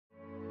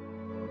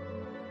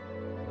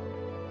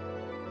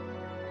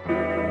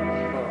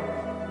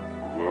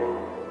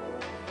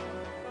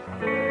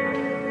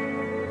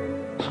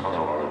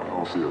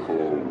that we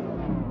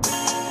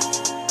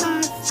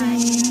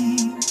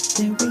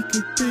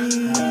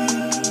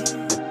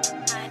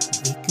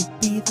could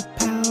be the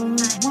power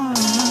of one,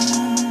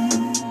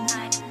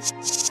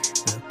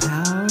 the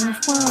power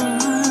of one.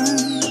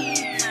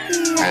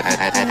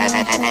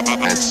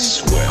 I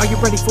swear. Are you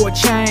ready for a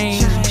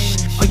change?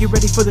 Are you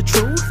ready for the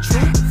truth?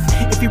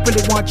 If you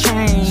really want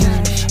change,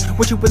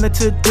 what you willing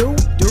to do?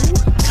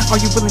 Are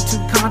you willing to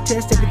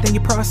contest everything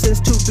you process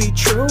to be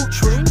true?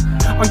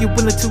 Are you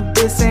willing to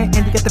listen and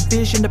you got the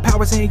vision, the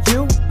power's in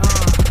you?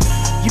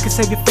 You can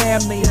save your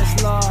family,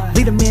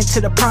 lead them into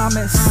the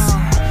promise.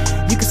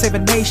 You can save a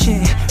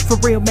nation, for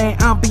real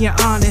man, I'm being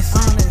honest.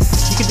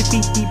 You can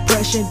defeat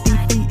depression,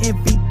 defeat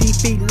envy,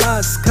 defeat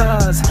lust.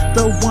 Cause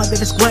the one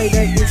that is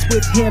greater is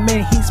with him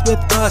and he's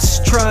with us.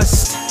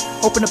 Trust,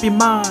 open up your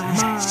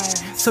mind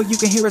so you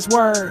can hear his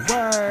word.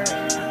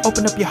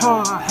 Open up your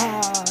heart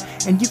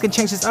and you can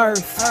change this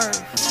earth.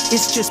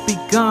 It's just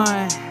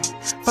begun.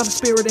 Father,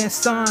 Spirit, and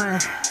Son.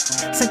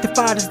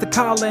 Sanctified is the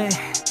calling,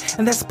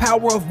 and that's the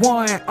power of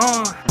one.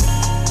 I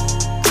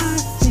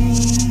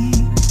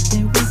think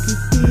that we could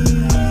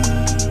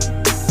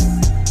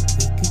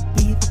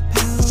be the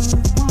power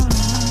of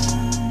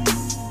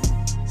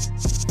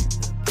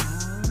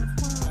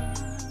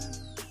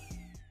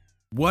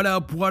one.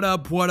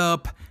 What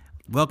up?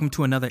 Welcome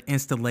to another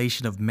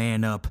installation of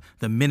Man Up,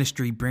 the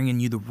ministry bringing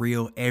you the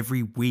real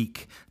every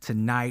week.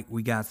 Tonight,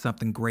 we got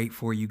something great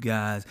for you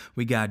guys.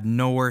 We got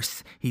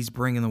Norse. He's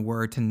bringing the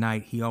word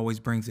tonight. He always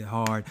brings it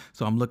hard.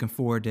 So I'm looking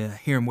forward to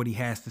hearing what he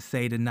has to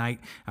say tonight.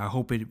 I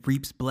hope it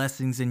reaps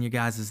blessings in your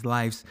guys'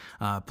 lives.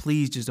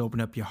 Please just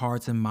open up your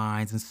hearts and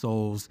minds and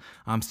souls.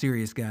 I'm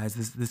serious, guys.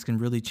 This can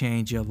really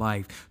change your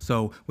life.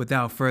 So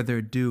without further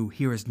ado,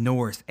 here is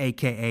Norse,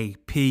 a.k.a.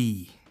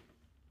 P.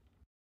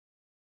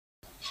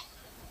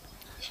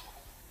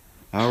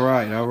 All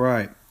right.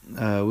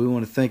 We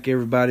want to thank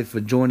everybody for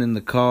joining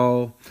the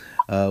call.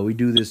 We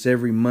do this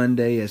every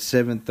Monday at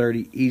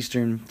 7:30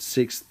 Eastern,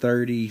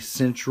 6:30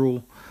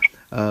 Central.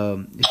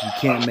 If you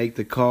can't make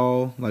the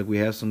call, like we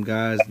have some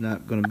guys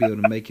not going to be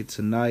able to make it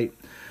tonight,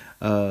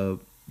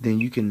 then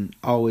you can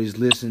always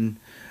listen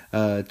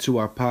to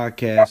our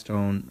podcast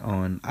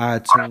on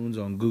iTunes,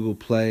 on Google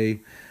Play.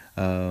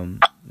 There's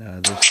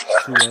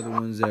two other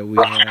ones that we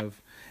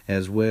have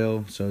as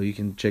well, so you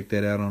can check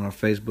that out on our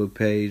Facebook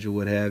page or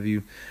what have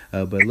you.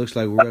 But it looks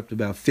like we're up to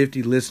about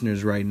 50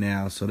 listeners right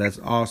now, so that's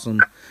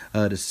awesome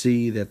to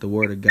see that the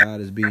Word of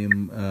God is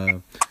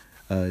being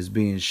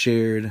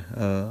shared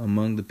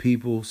among the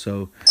people.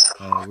 So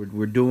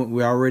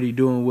we're already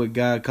doing what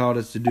God called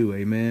us to do.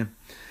 Amen.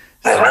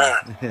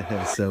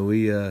 So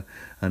we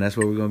and that's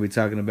what we're going to be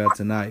talking about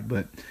tonight.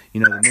 But the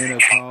Men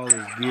Up Call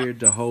is geared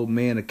to hold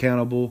men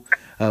accountable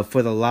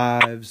for their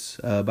lives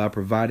by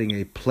providing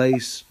a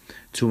place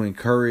to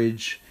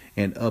encourage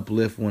and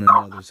uplift one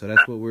another. So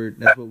that's what we're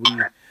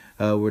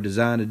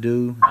designed to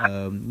do.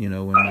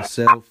 When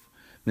myself,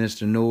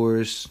 Minister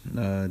Norris,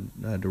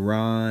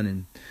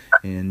 Duran,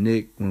 and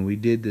Nick, when we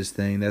did this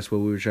thing, that's what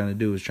we were trying to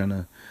do, was trying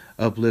to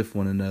uplift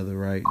one another,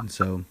 right? And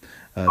so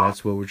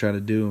that's what we're trying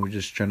to do, and we're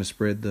just trying to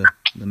spread the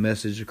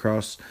message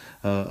across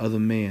other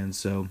men.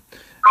 So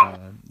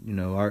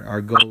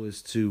our goal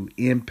is to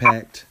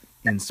impact,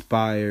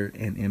 inspire,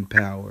 and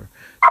empower.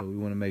 So we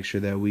want to make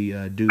sure that we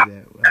do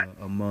that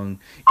among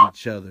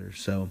each other.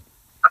 So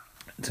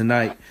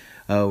tonight,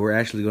 we're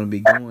actually going to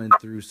be going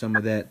through some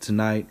of that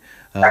tonight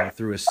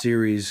through a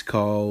series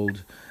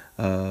called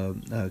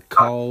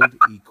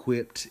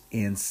Equipped,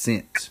 and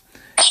Sent.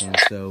 And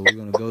so we're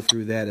going to go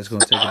through that. It's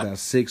going to take about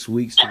 6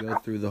 weeks to go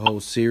through the whole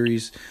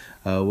series.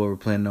 What we're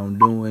planning on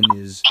doing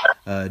is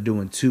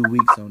doing 2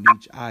 weeks on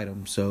each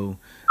item. So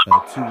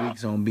 2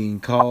 weeks on being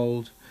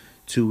called,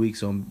 2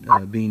 weeks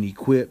on being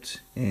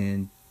equipped,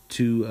 and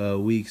 2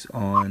 weeks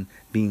on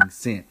being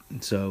sent.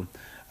 And so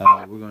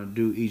we're going to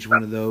do each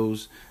one of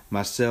those.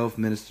 Myself,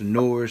 Minister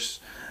Norris,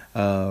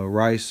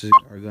 Rice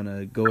are going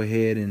to go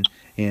ahead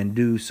and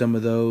do some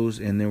of those,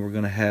 and then we're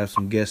going to have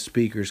some guest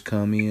speakers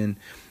come in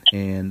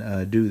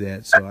and do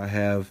that. So I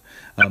have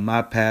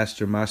my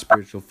pastor, my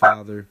spiritual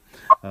father,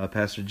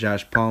 Pastor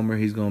Josh Palmer.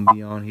 He's going to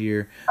be on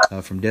here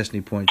from Destiny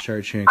Point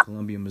Church here in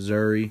Columbia,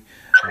 Missouri.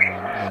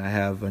 And I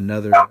have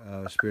another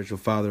spiritual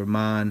father of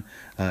mine,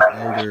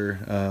 Elder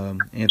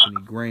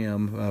Anthony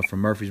Graham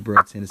from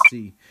Murfreesboro,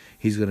 Tennessee.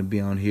 He's going to be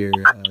on here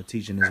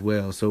teaching as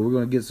well. So we're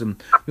going to get some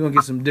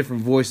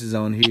different voices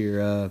on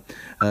here,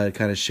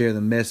 kind of share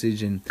the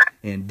message and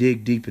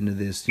dig deep into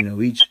this.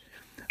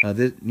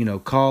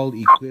 Called,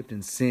 equipped,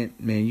 and sent.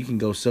 Man, you can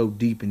go so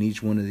deep in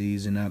each one of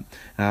these, and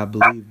I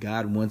believe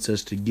God wants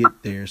us to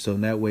get there. So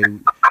in that way,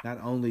 not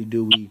only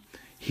do we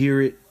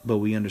hear it, but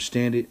we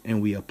understand it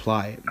and we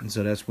apply it. And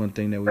so that's one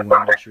thing that we want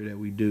to make sure that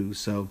we do.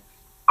 So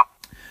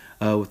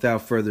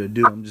without further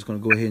ado, I'm just going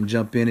to go ahead and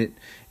jump in it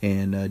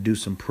and do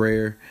some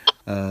prayer,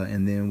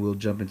 and then we'll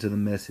jump into the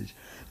message.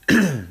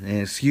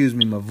 And excuse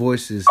me, my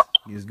voice is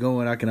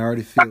going. I can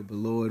already feel it, but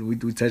Lord, we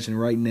touching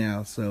right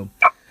now. So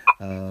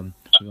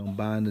We're going to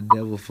bind the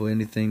devil for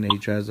anything that he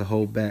tries to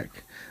hold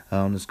back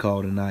on this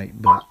call tonight.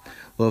 But,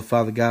 Lord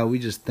Father God, we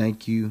just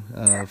thank you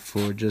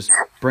for just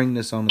bringing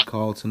us on the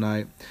call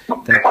tonight.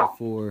 Thank you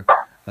for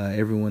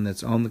everyone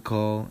that's on the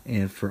call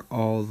and for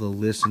all the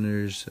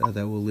listeners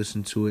that will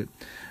listen to it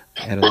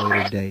at a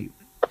later date.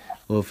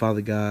 Lord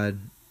Father God,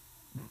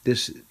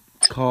 this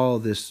call,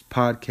 this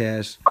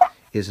podcast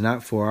is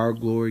not for our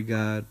glory,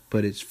 God,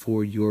 but it's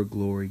for your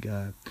glory,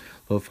 God.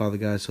 Lord Father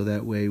God, so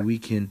that way we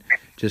can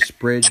just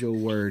spread your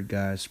word,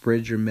 God,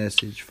 spread your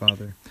message,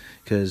 Father,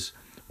 because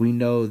we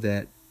know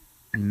that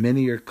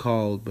many are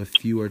called, but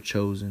few are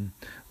chosen.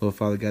 Lord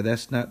Father God,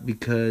 that's not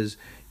because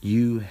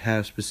you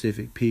have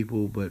specific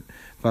people, but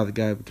Father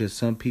God, because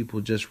some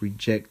people just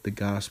reject the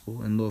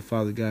gospel. And Lord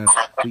Father God,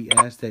 we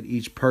ask that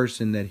each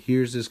person that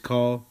hears this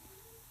call,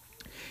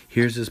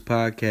 hears this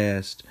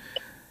podcast,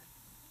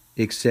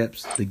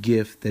 accepts the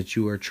gift that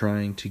you are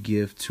trying to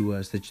give to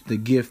us, that the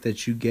gift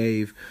that you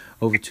gave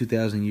over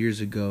 2,000 years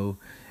ago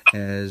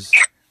as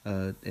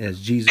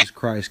Jesus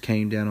Christ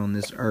came down on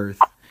this earth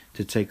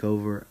to take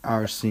over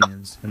our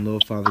sins. And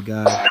Lord Father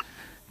God,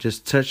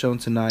 just touch on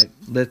tonight.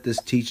 Let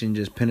this teaching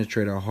just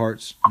penetrate our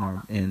hearts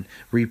and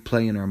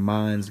replay in our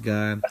minds,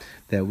 God,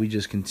 that we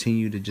just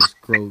continue to just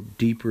grow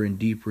deeper and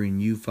deeper in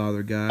you,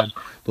 Father God.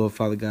 Lord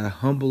Father God,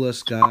 humble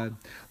us, God.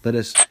 Let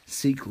us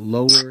seek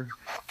lower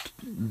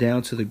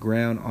down to the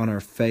ground on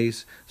our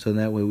face, so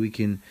that way we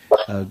can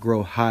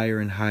grow higher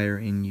and higher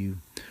in you.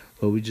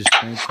 Lord, we just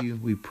thank you.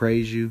 We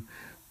praise you.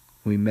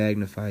 We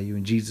magnify you.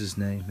 In Jesus'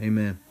 name,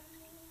 amen.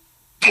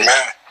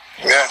 Amen.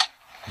 Yeah.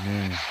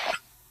 Amen.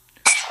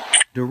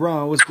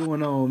 Deron, what's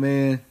going on,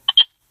 man?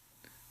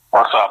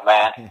 What's up,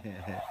 man?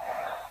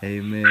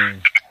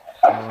 Amen.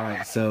 All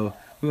right, so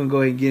we're gonna go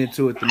ahead and get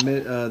into it.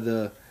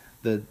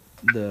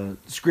 The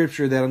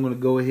scripture that I'm gonna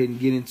go ahead and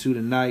get into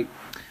tonight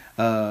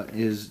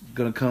is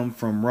gonna come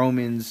from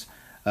Romans.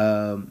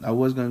 I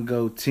was gonna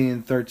go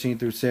 10, 13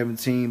 through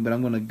 17, but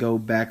I'm gonna go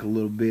back a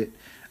little bit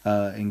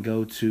and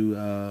go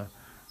to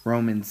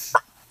Romans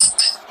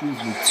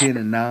 10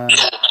 and 9.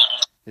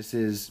 It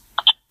says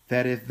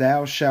that if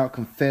thou shalt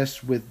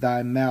confess with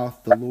thy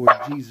mouth the Lord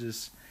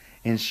Jesus,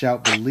 and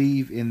shalt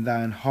believe in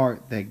thine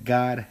heart that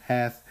God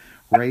hath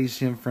raised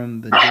him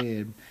from the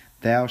dead,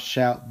 thou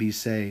shalt be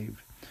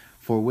saved.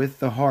 For with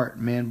the heart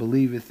man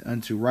believeth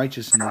unto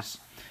righteousness,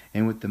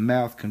 and with the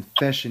mouth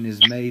confession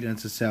is made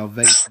unto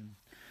salvation.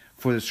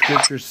 For the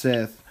scripture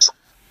saith,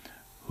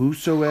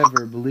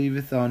 whosoever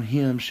believeth on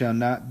him shall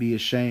not be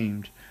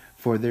ashamed.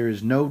 For there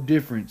is no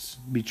difference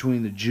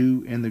between the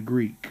Jew and the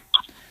Greek.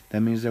 That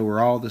means that we're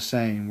all the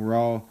same. We're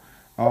all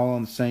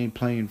on the same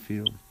playing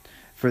field.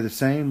 For the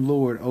same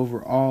Lord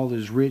over all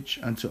is rich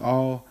unto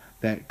all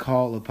that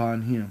call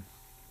upon him.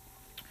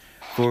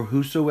 For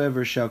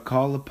whosoever shall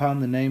call upon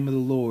the name of the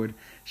Lord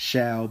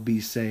shall be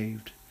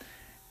saved.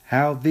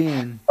 How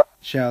then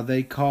shall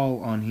they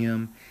call on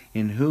him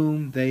in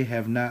whom they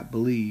have not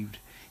believed?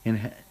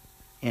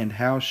 And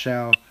how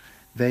shall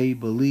they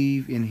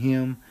believe in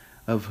him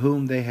of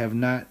whom they have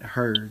not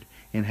heard?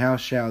 And how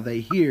shall they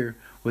hear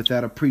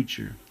without a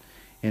preacher?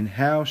 And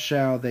how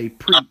shall they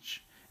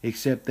preach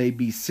except they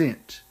be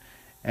sent?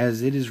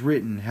 As it is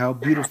written, how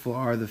beautiful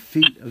are the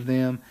feet of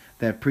them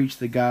that preach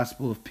the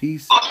gospel of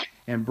peace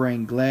and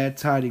bring glad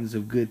tidings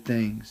of good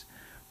things.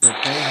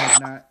 But they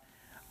have not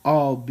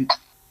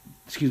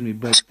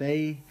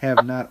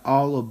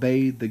all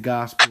obeyed the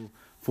gospel.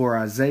 For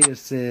Isaiah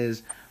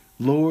says,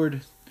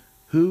 Lord,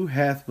 who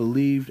hath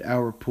believed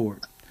our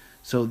report?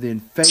 So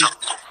then faith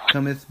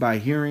cometh by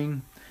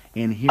hearing,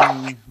 and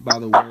hearing by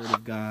the word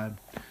of God.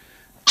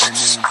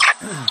 Amen.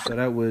 So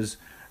that was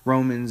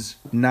Romans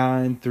 10,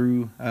 9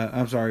 through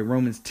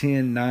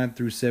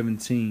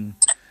 17.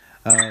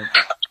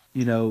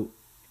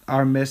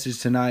 Our message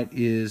tonight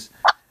is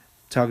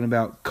talking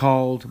about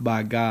called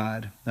by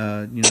God.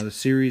 The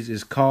series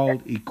is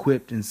called,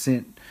 equipped, and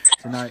sent.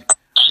 Tonight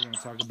we're going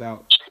to talk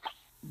about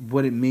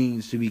what it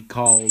means to be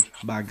called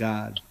by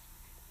God.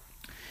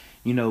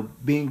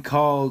 Being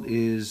called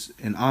is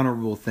an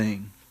honorable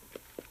thing,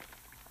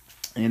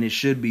 and it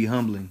should be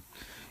humbling.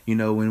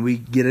 When we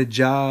get a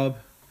job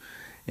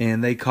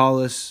and they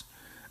call us,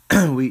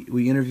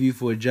 we interview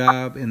for a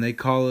job and they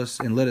call us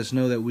and let us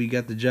know that we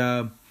got the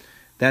job,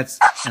 that's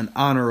an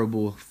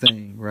honorable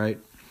thing, right?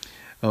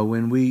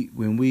 When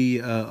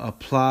we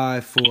apply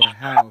for a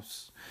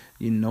house,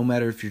 no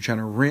matter if you're trying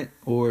to rent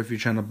or if you're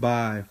trying to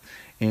buy,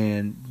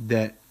 and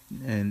they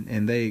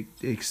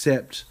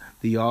accept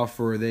the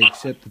offer, or they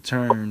accept the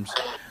terms,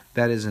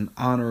 that is an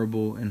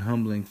honorable and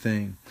humbling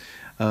thing.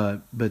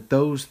 But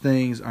those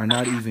things are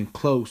not even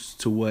close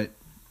to what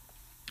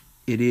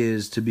it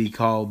is to be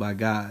called by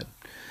God.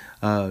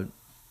 There's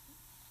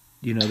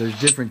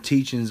different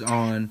teachings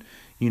on,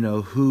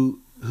 who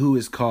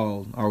is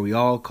called. Are we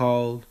all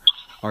called?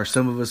 Are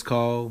some of us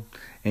called?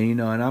 And,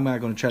 and I'm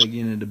not going to try to get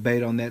in a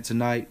debate on that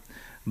tonight.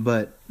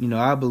 But,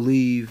 I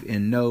believe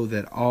and know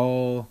that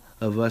all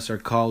of us are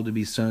called to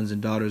be sons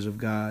and daughters of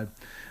God.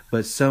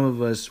 But some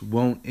of us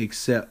won't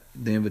accept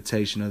the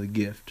invitation of the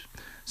gift.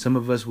 Some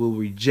of us will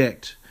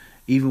reject,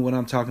 even what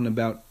I'm talking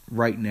about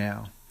right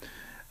now.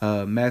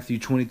 Matthew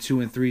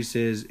 22:3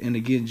 says, "And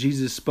again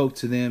Jesus spoke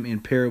to them in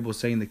parable,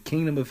 saying, The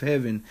kingdom of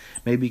heaven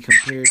may be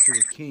compared to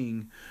a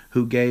king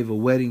who gave a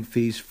wedding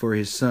feast for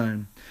his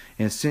son,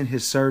 and sent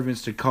his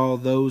servants to call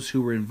those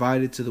who were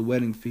invited to the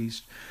wedding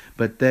feast,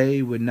 but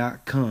they would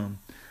not come.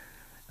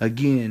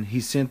 Again he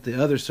sent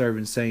the other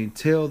servants, saying,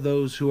 Tell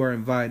those who are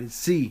invited,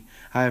 See,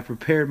 I have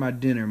prepared my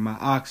dinner, my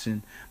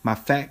oxen, my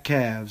fat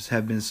calves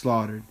have been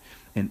slaughtered,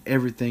 and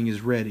everything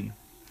is ready."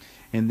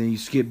 And then you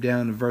skip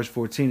down to verse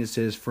 14. It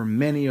says, "For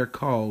many are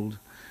called,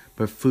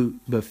 but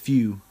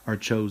few are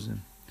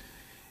chosen."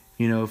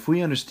 You know, if we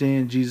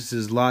understand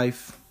Jesus'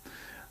 life,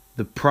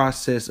 the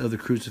process of the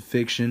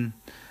crucifixion,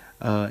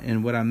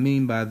 and what I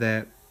mean by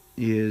that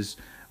is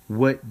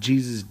what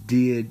Jesus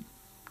did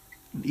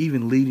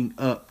even leading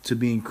up to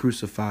being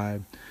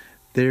crucified,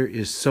 there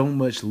is so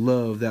much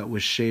love that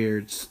was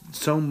shared,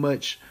 so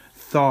much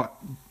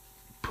thought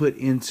put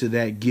into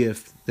that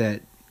gift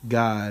that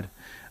God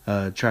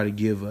try to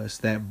give us,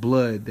 that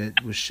blood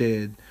that was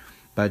shed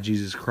by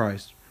Jesus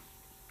Christ.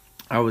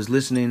 I was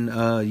listening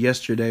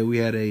yesterday. We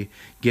had a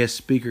guest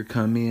speaker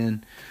come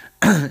in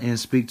and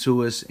speak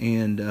to us,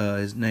 and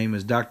his name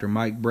is Dr.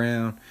 Mike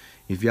Brown.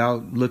 If y'all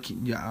look,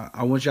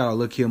 I want y'all to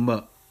look him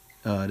up.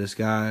 This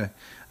guy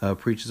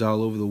preaches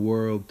all over the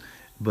world,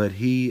 but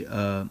he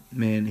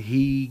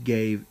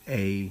gave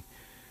a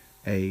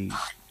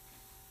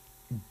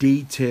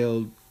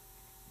detailed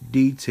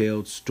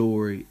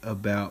story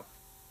about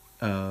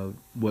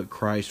what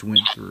Christ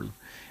went through.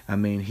 I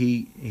mean,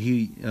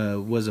 he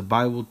was a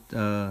Bible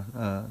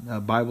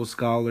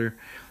scholar,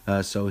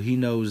 so he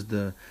knows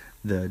the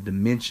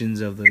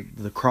dimensions of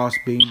the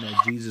crossbeam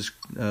that Jesus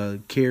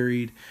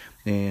carried,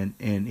 and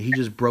he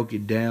just broke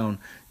it down.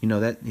 He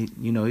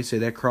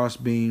said that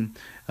crossbeam,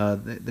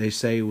 they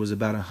say, was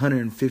about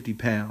 150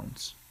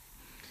 pounds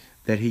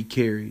that he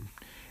carried,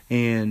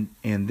 and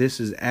this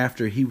is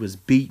after he was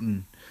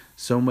beaten.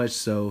 So much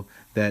so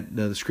that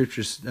the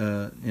scriptures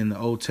in the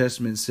Old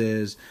Testament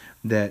says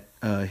that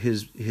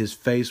his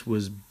face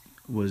was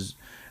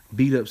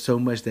beat up so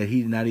much that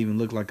he did not even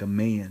look like a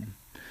man.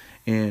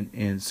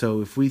 And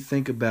so if we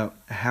think about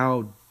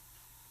how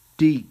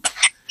deep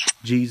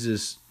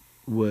Jesus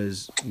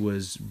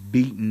was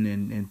beaten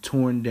and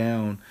torn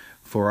down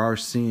for our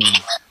sins,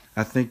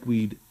 I think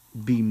we'd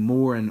be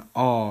more in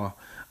awe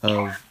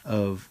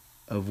of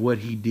what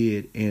he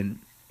did and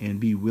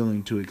be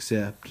willing to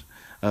accept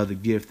the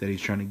gift that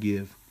he's trying to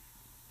give.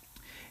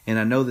 And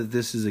I know that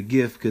this is a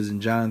gift because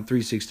in John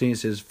 3:16 it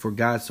says, "For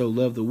God so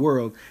loved the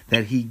world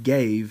that he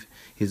gave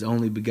his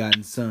only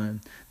begotten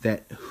Son,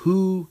 that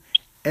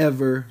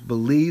whoever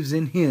believes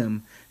in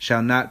him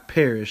shall not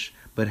perish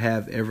but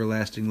have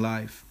everlasting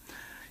life."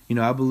 You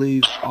know, I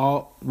believe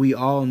we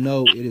all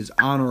know it is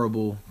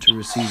honorable to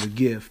receive a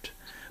gift,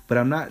 but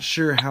I'm not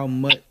sure how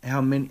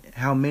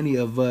many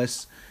of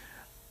us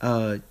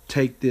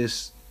take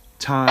this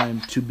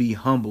time to be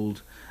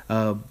humbled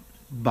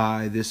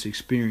by this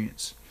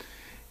experience.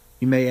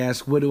 You may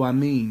ask, what do I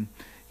mean?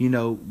 You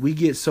know, we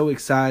get so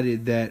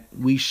excited that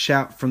we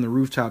shout from the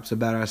rooftops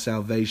about our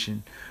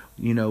salvation,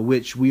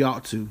 which we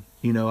ought to.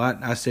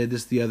 I said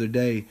this the other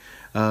day.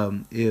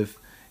 If,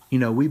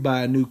 we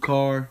buy a new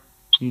car,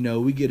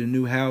 we get a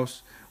new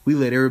house, we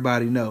let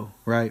everybody know,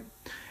 right?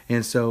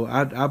 And so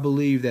I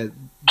believe that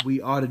we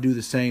ought to do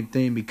the same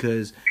thing,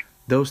 because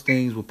those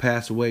things will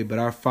pass away, but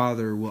our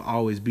Father will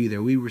always be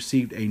there. We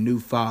received a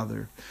new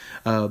Father.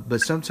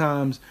 But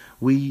sometimes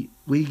we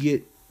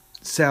get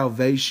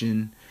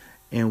salvation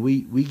and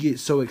we get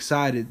so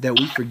excited that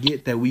we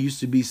forget that we used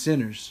to be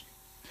sinners.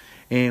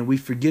 And we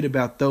forget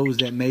about those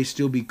that may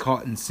still be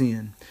caught in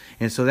sin.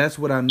 And so that's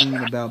what I mean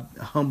about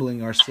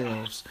humbling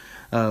ourselves.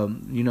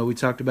 We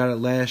talked about it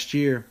last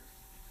year,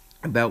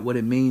 about what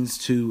it means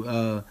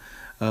to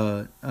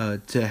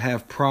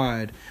have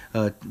pride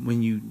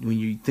when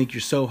you think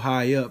you're so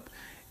high up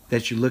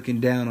that you're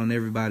looking down on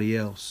everybody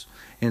else.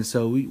 And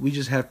so we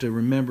just have to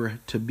remember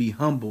to be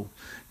humble.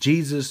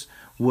 Jesus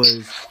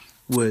was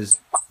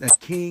a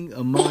king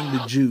among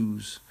the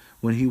Jews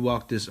when he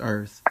walked this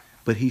earth,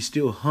 but he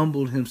still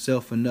humbled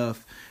himself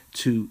enough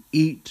to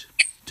eat,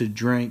 to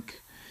drink,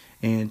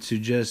 and to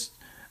just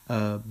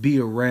be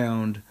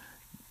around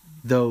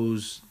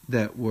those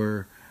that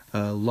were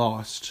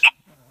lost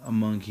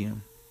among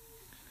him.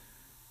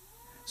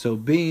 So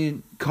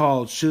being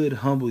called should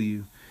humble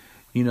you.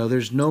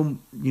 There's no,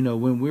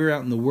 when we're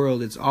out in the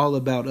world, it's all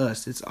about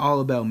us. It's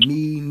all about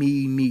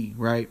me,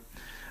 right?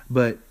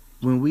 But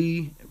when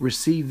we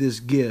receive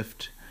this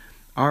gift,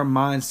 our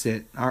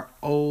mindset, our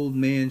old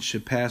man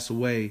should pass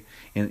away,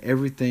 and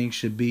everything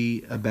should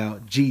be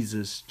about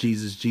Jesus,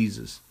 Jesus,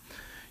 Jesus.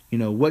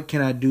 What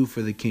can I do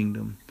for the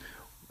kingdom?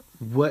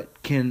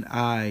 What can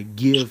I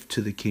give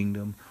to the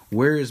kingdom?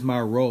 Where is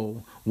my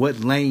role? What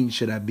lane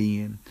should I be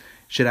in?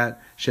 Should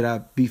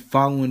I be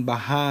following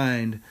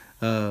behind,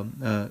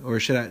 or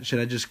should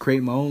I just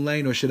create my own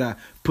lane, or should I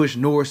push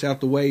Norris out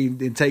the way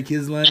and take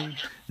his lane?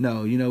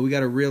 No, we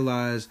got to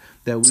realize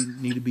that we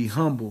need to be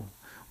humble.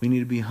 We need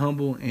to be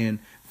humble and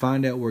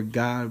find out where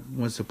God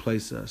wants to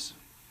place us.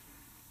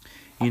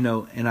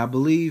 And I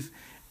believe,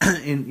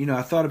 and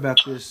I thought about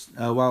this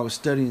while I was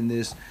studying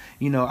this.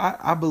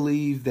 I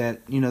believe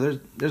that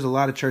there's a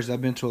lot of churches.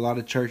 I've been to a lot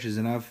of churches,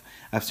 and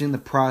I've seen the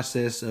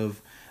process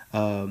of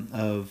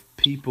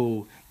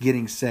people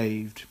getting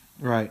saved,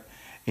 right?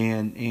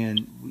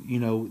 And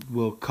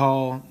we'll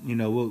call,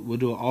 we'll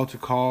do an altar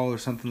call or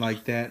something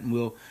like that,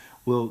 and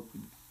we'll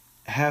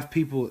have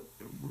people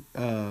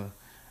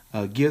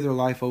give their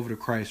life over to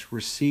Christ,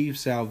 receive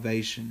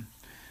salvation.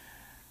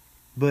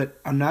 But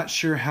I'm not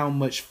sure how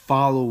much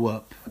follow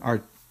up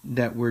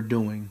that we're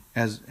doing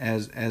as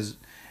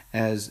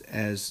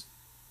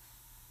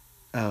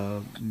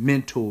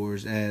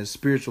mentors, as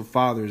spiritual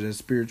fathers, as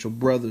spiritual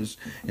brothers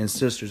and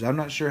sisters. I'm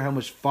not sure how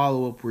much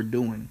follow up we're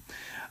doing.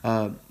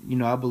 I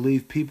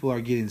believe people are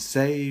getting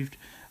saved,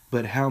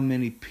 but how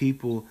many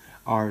people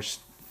are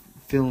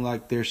feeling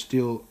like they're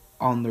still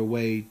on their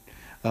way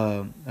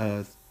through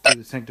the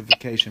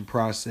sanctification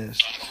process?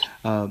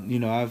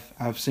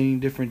 I've seen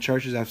different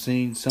churches. I've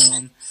seen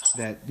some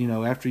that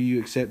after you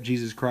accept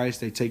Jesus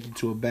Christ, they take you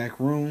to a back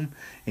room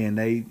and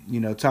they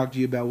talk to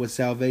you about what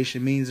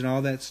salvation means and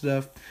all that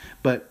stuff.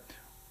 But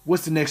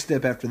what's the next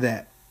step after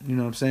that? You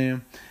know what I'm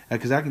saying?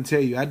 Because I can tell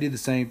you, I did the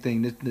same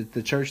thing.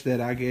 The church that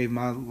I gave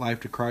my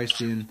life to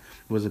Christ in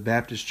was a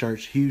Baptist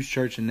church, huge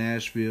church in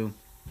Nashville.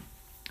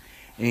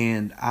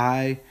 And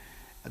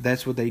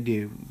that's what they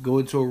did. Go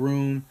into a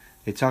room,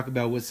 they talk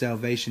about what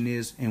salvation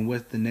is and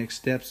what the next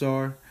steps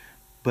are.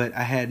 But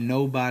I had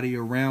nobody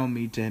around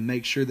me to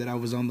make sure that I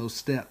was on those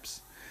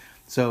steps.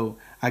 So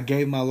I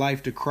gave my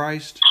life to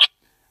Christ.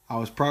 I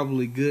was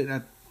probably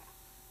good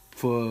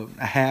for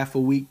a half a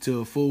week to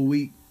a full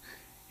week.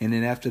 And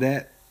then after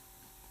that,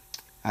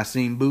 I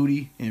seen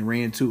booty and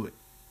ran to it,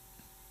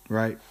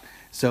 right?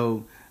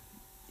 So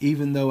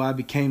even though I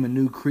became a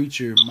new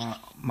creature,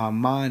 my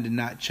mind did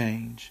not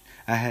change.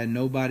 I had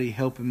nobody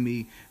helping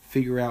me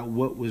figure out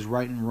what was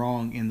right and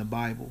wrong in the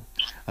Bible,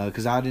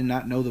 because I did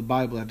not know the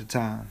Bible at the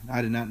time.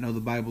 I did not know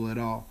the Bible at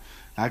all.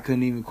 I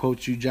couldn't even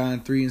quote you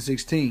John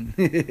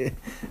 3:16.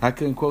 I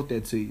couldn't quote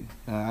that to you.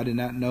 I did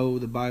not know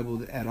the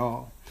Bible at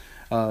all.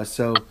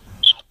 So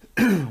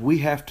we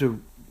have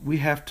to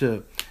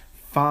either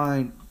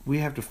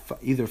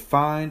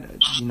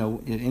find,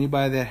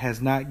 anybody that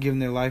has not given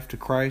their life to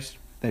Christ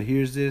that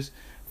hears this,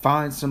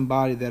 find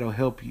somebody that'll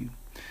help you,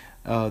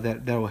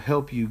 that'll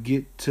help you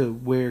get to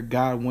where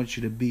God wants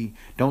you to be.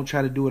 Don't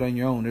try to do it on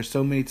your own. There's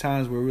so many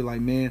times where we're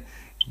like, man,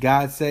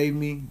 God saved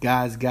me,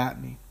 God's got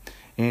me.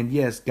 And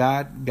yes,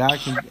 God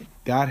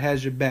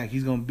has your back.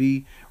 He's going to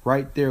be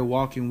right there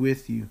walking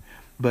with you.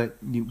 But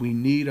we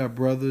need our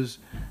brothers.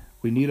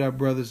 We need our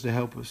brothers to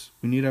help us.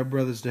 We need our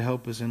brothers to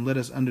help us and let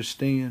us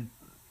understand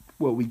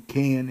what we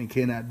can and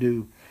cannot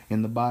do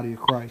in the body of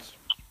Christ.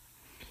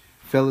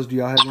 Fellas, do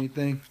y'all have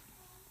anything?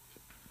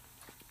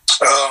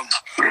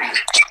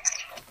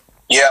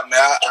 Yeah,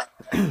 man.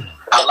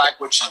 I like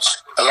what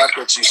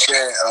you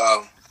said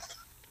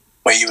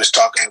when you was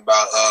talking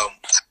about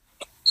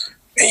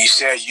and you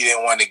said you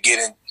didn't want to get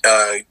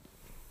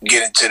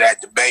into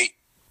that debate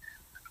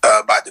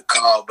about the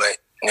call, but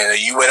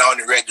you went on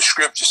and read the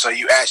scripture, so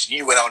you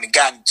went on and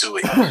got into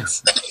it. I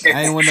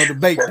ain't want no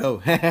debate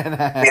though.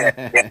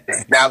 yeah.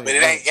 Now, but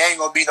it ain't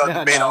gonna be no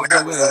debate on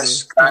here with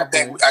us. I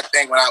think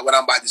what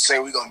I'm about to say,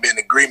 we're gonna be in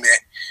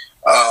agreement.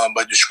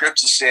 But the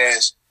scripture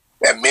says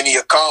that many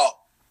are called,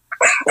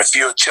 a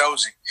few are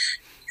chosen.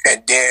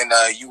 And then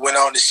you went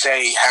on to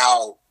say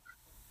how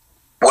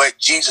what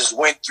Jesus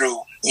went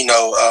through.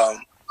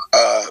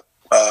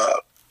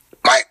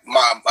 I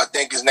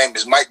think his name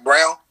is Mike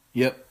Brown.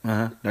 Yep.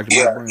 Dr.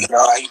 Yeah, Mike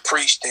Brown. He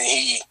preached and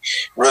he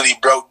really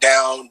broke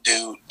down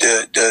the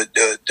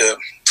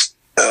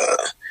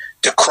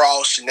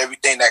cross and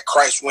everything that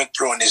Christ went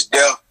through in his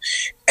death.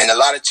 And a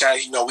lot of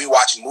times, we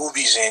watch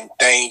movies and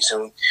things,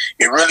 and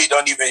it really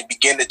don't even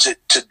begin to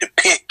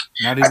depict.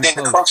 I think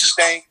the closest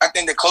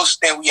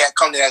thing we had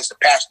come to that is the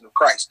Passion of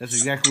Christ. That's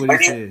exactly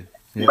what he said.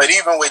 Yeah. But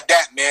even with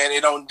that, man,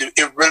 it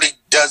really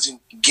doesn't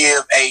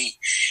give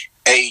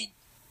a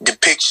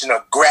depiction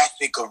or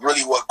graphic of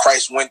really what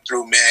Christ went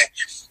through, man.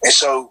 And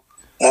so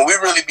when we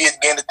really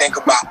begin to think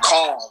about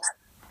call,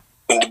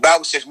 when the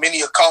Bible says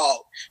many are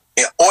called,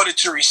 in order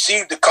to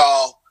receive the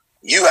call,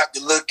 you have to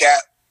look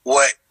at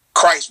what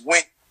Christ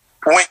went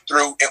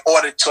through in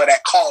order to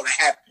that call to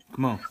happen.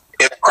 Come on.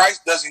 If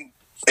Christ doesn't,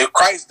 let's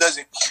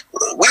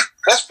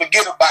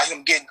forget about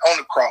him getting on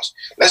the cross.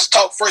 Let's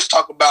talk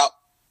about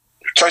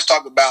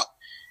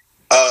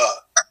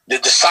the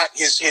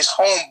disciples, his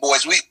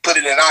homeboys. We put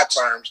it in our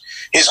terms.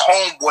 His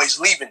homeboys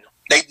leaving him.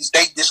 They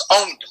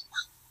disowned him.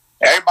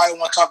 Everybody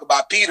want to talk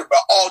about Peter, but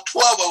all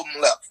 12 of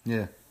them left.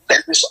 Yeah. They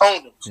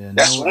disowned him. Yeah,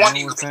 that's one.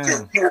 He was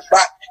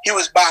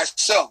by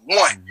himself. One.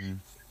 Mm-hmm.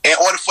 In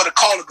order for the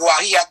call to go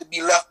out, he had to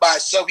be left by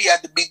himself. He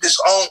had to be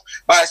disowned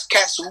by his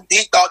cats who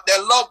he thought they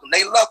loved him.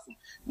 They loved him.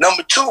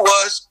 Number two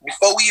was,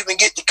 before we even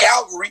get to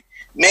Calvary,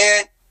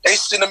 man, they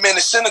sent him in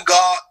the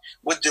synagogue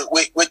with the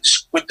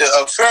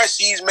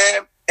Pharisees,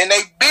 man, and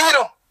they beat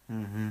him.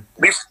 Mm-hmm.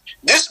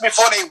 This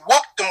before they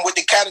whooped him with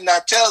the cat o'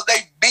 nine tails.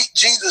 They beat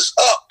Jesus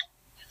up.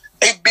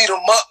 They beat him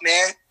up,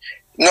 man.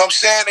 You know what I'm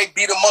saying? They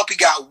beat him up. He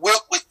got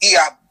whipped with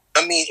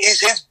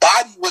his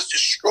body was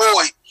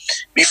destroyed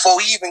before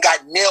he even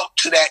got nailed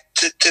to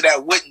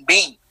that wooden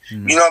beam.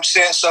 Mm-hmm. You know what I'm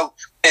saying? So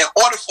in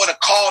order for the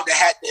call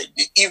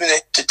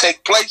to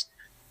take place,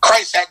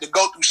 Christ had to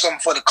go through something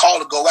for the call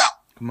to go out.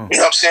 You know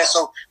what I'm saying?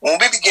 So when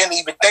we begin to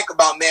even think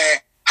about, man,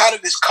 how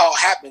did this call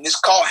happen? This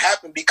call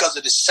happened because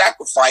of the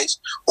sacrifice,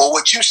 or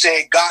what you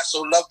said, God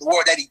so loved the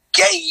world that he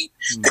gave.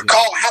 Mm-hmm. The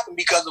call happened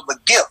because of a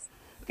gift.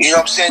 You know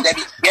what I'm saying? That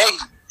he gave.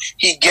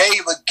 He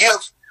gave a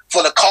gift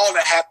for the call to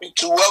happen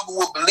to whoever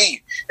will believe.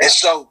 And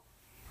so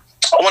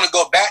I want to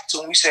go back to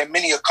when we said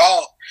many are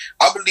called.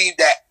 I believe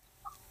that,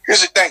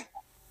 here's the thing.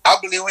 I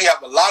believe we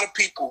have a lot of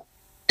people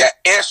that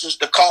answers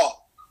the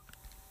call.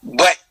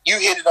 But you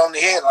hit it on the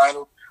head,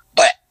 Lionel.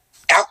 But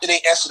after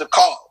they answer the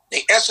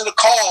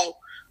call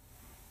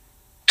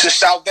to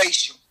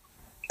salvation.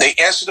 They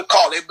answer the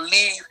call. They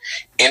believe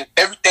in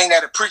everything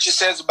that a preacher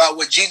says about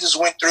what Jesus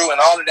went through and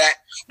all of that.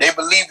 They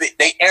believe it.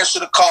 They answer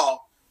the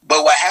call.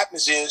 But what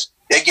happens is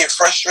they get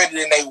frustrated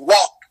and they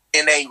walk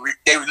and they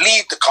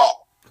leave the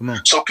call. Come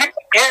on. So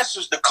people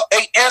answer the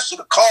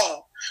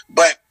call,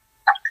 but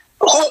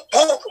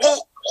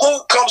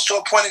who comes to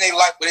a point in their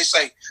life where they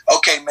say,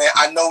 okay, man,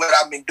 I know what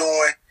I've been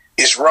doing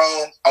is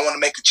wrong. I want to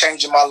make a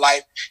change in my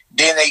life.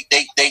 Then they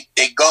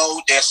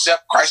go, they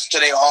accept Christ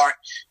into their heart,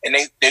 and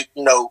they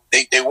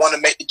want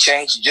to make the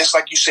change. And just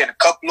like you said, a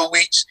couple of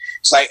weeks,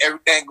 it's like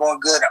everything going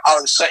good, and all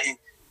of a sudden,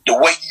 the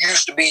way you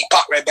used to be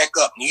pop right back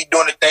up, and you're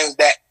doing the things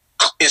that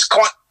is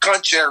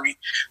contrary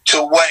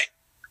to what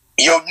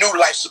your new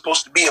life's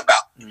supposed to be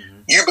about.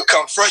 Mm-hmm. You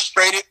become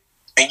frustrated,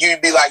 and you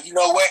be like, you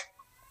know what?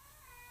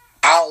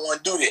 I don't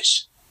want to do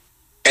this.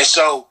 And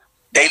so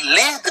they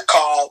leave the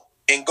call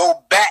and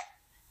go back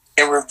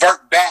and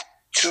revert back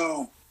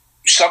to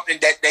something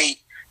that they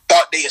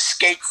thought they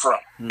escaped from,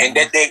 mm-hmm. and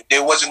that they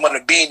wasn't going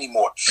to be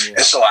anymore. Yeah.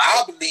 And so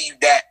I believe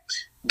that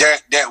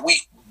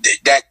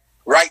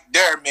right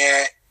there,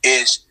 man,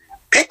 is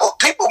people,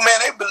 man,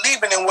 they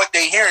believing in what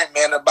they hearing,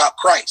 man, about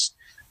Christ.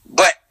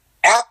 But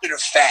after the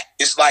fact,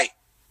 it's like,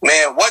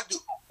 man, what do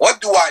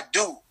I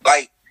do?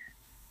 Like,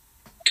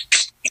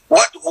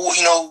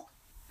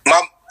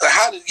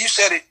 how did you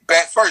said it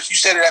back first? You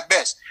said it at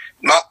best.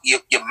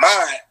 Your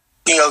mind,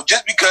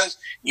 just because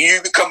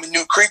you become a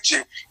new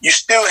creature, you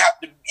still have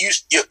to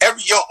your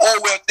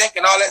old way of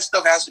thinking, all that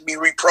stuff has to be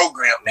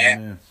reprogrammed, man.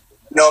 Mm-hmm.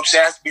 You know what I'm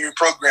saying? It has to be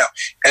reprogrammed.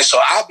 And so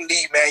I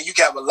believe, man, you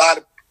have a lot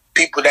of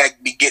people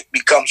that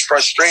becomes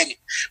frustrated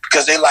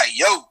because they like,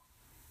 yo,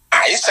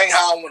 this ain't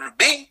how I want to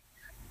be,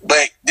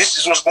 but this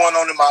is what's going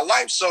on in my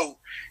life. So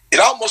it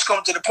almost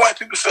comes to the point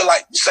people feel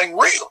like this ain't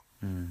real.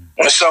 Mm.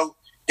 And so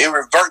they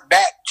revert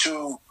back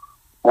to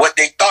what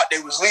they thought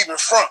they was leaving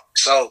from.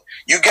 So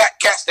you got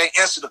cats that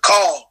answer the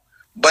call,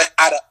 but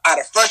out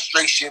of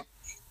frustration,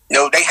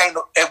 they hang.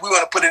 If we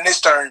want to put it in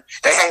this term,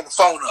 they hang the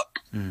phone up.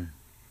 Mm.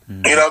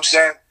 Mm. You know what I'm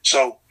saying?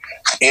 So,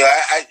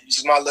 this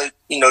is my little,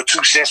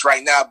 2 cents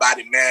right now about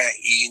it, man.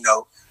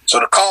 So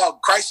the call,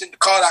 Christ sent the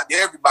call out to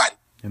everybody.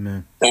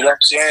 Amen. You know what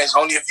I'm saying? It's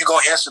only if you're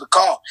going to answer the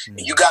call. Mm.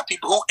 And you got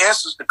people who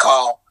answers the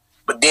call,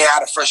 but then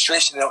out of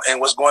frustration and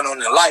what's going on in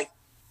their life,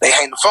 they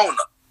hang the phone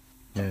up.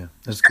 Yeah,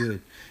 that's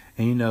good.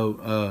 And,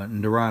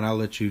 Deron, I'll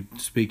let you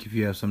speak if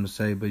you have something to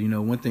say. But,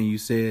 one thing you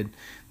said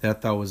that I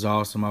thought was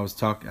awesome, I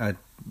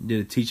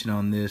did a teaching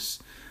on this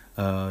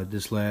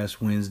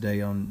last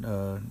Wednesday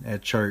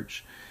at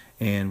church,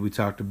 and we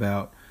talked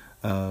about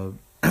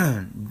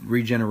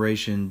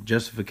regeneration,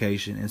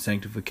 justification, and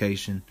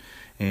sanctification,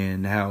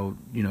 and how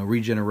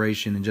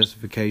regeneration and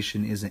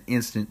justification is an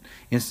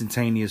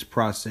instantaneous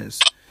process.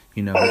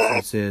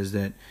 It says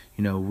that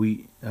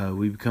we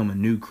become a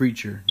new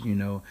creature,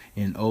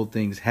 and old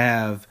things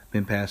have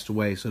been passed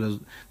away. So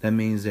that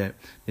means that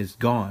it's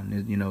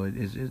gone.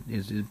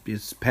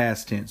 It's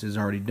past tense. It's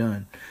already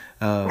done.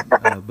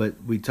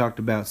 But we talked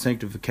about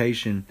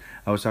sanctification.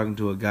 I was talking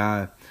to a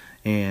guy,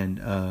 and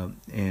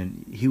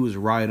he was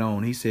right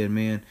on. He said,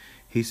 man,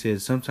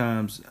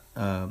 sometimes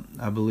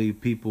I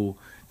believe people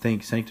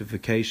think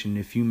sanctification,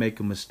 if you make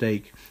a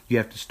mistake, you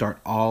have to start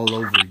all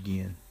over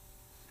again.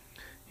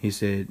 He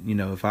said,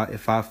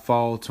 if I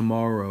fall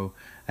tomorrow,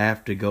 I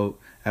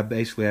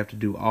basically have to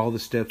do all the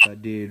steps I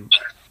did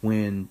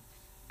when,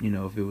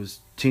 if it was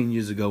 10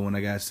 years ago when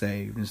I got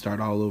saved, and start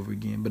all over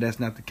again. But that's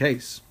not the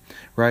case,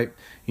 right?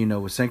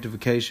 With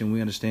sanctification,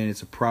 we understand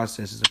it's a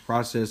process. It's a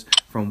process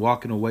from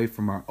walking away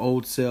from our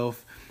old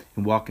self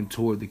and walking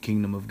toward the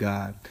kingdom of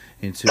God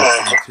and to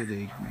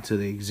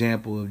the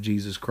example of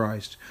Jesus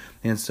Christ.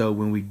 And so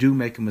when we do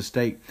make a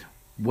mistake,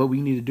 what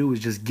we need to do is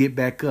just get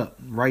back up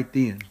right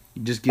then.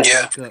 You just get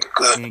back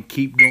up and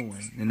keep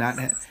going, and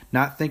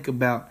not think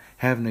about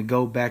having to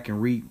go back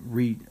and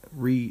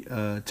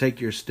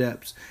take your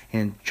steps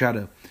and try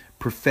to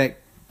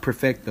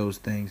perfect those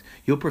things.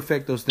 You'll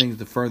perfect those things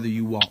the further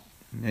you walk.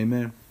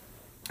 Amen.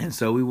 And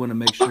so we want to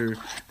make sure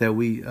that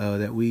we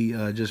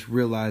just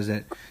realize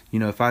that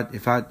if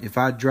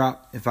I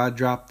drop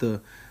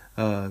the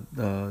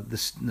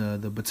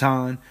the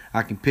baton,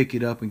 I can pick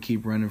it up and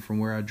keep running from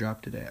where I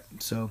dropped it at.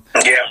 So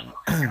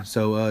Yeah.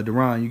 so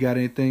Deron, you got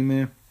anything,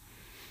 man?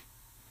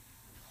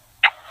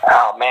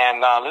 Oh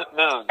man, no, this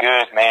is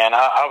good, man.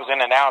 I was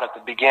in and out at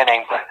the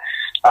beginning, but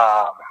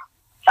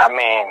I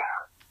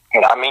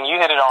mean, you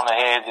hit it on the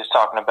head just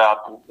talking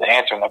about the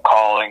answering the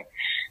calling,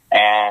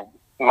 and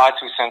my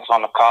 2 cents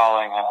on the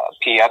calling.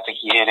 P, I think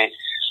you hit it.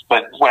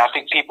 But when I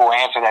think people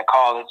answer that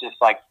call, it's just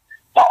like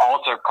the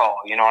altar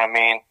call. You know what I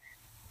mean?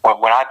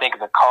 When I think of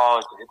the call,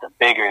 it's a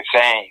bigger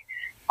thing.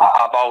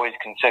 I've always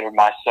considered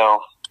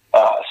myself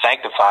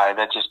sanctified,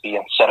 that just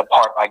being set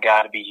apart by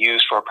God to be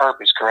used for a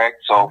purpose, correct?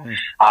 So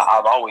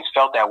I've always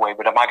felt that way,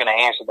 but am I going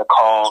to answer the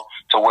call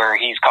to where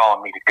He's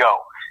calling me to go?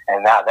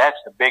 And now that's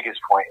the biggest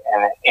point.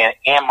 And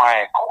am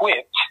I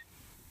equipped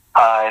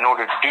in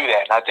order to do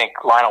that? And I think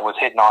Lionel was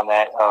hitting on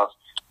that of,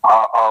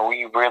 are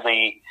we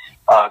really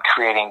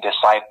creating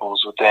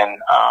disciples within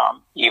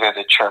either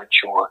the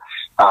church or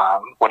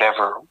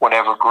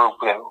whatever group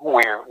that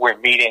we're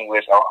meeting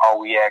with? Are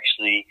we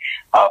actually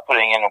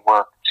putting in the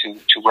work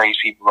to raise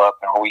people up,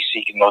 and are we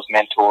seeking those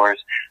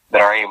mentors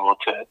that are able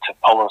to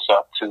pull us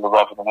up to the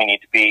level that we need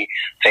to be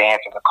to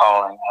answer the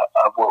calling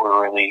of what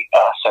we're really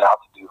set out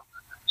to do?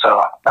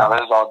 So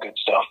that is all good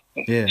stuff.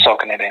 Yeah.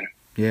 Soaking it in.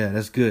 Yeah,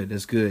 that's good.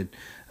 That's good.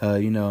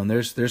 And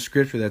there's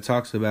scripture that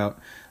talks about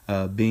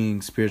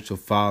being spiritual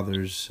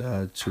fathers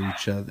to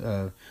each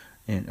other,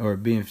 or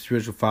being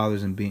spiritual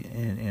fathers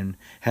and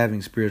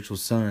having spiritual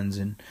sons,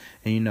 and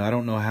I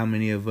don't know how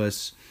many of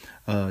us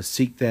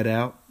seek that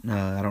out.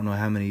 I don't know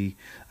how many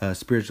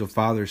spiritual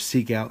fathers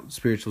seek out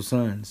spiritual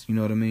sons. You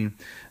know what I mean?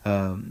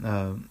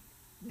 And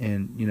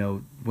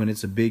when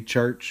it's a big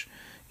church,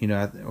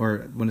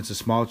 or when it's a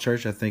small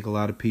church, I think a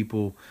lot of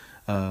people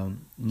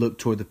look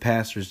toward the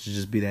pastors to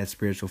just be that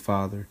spiritual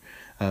father.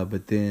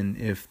 But then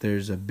if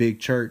there's a big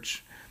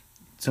church,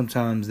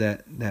 sometimes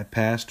that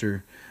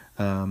pastor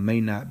may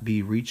not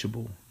be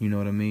reachable. You know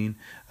what I mean?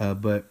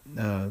 But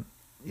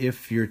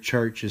if your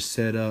church is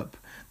set up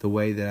the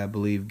way that I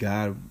believe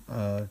God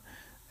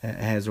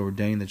has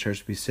ordained the church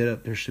to be set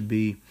up, there should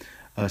be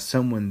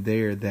someone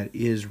there that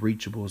is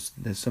reachable.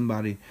 That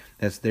somebody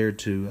that's there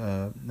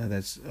to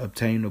that's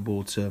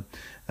obtainable to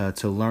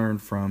learn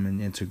from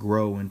and to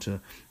grow and to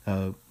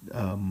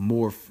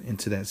morph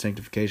into that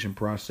sanctification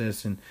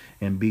process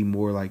and be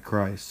more like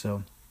Christ.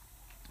 So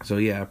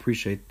yeah, I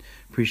appreciate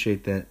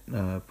that.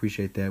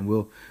 Appreciate that.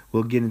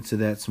 We'll get into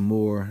that some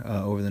more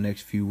over the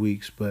next few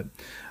weeks. But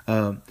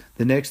the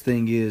next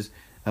thing is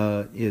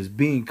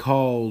being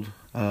called.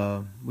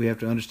 We have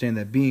to understand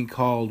that being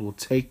called will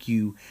take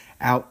you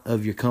out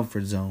of your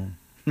comfort zone.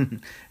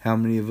 How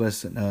many of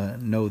us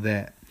know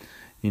that?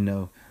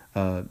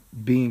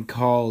 Being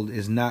called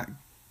is not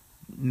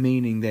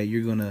meaning that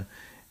you're gonna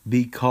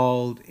be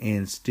called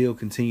and still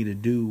continue to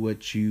do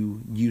what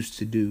you used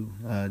to do.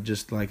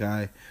 Just like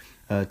I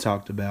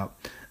talked about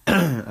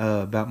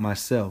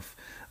myself,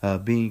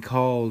 being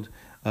called.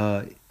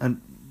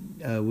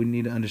 We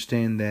need to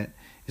understand that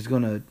it's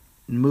going to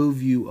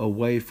move you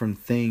away from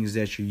things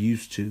that you're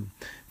used to,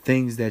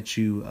 things that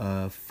you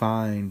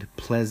find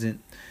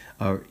pleasant,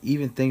 or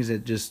even things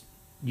that just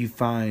you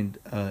find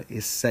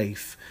is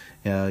safe.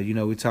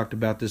 We talked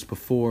about this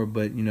before,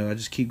 but I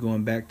just keep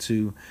going back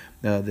to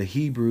the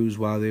Hebrews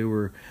while they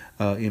were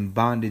in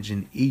bondage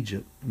in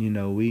Egypt.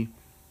 We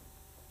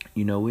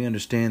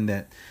understand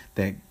that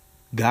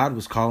God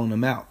was calling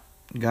them out.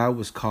 God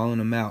was calling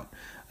them out.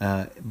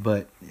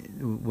 But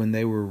when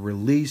they were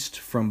released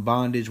from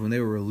bondage, when they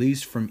were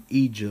released from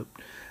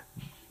Egypt,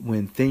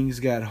 when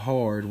things got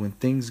hard, when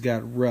things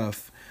got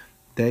rough,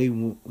 they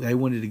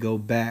wanted to go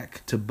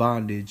back to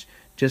bondage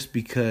just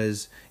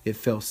because it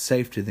felt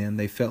safe to them.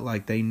 They felt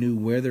like they knew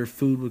where their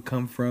food would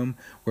come from,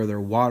 where their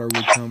water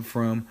would come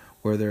from,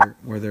 where their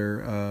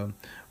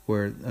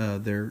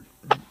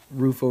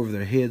roof over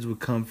their heads would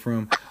come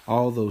from,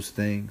 all those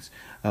things.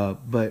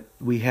 But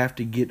we have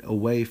to get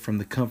away from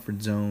the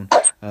comfort zone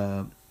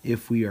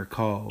if we are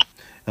called.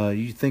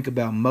 You think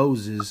about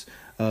Moses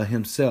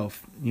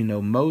himself.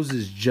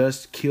 Moses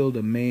just killed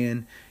a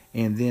man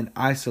and then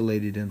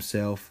isolated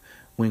himself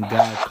when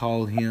God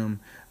called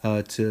him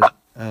to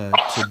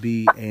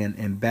be an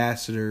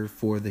ambassador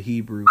for the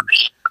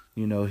Hebrews.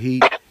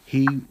 He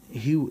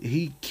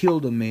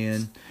killed a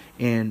man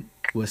and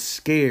was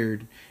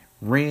scared,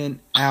 ran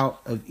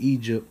out of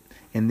Egypt,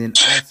 and then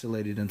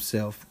isolated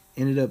himself.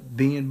 Ended up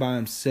being by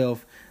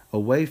himself,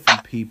 away from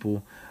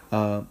people,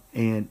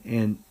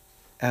 and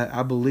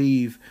I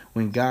believe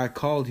when God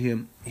called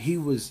him, he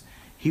was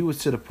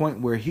to the point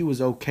where he was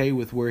okay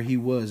with where he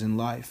was in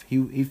life.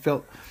 He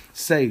felt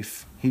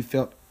safe. He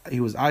felt he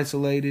was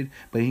isolated,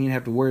 but he didn't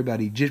have to worry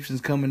about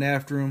Egyptians coming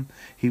after him.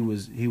 He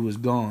was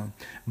gone.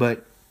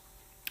 But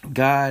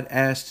God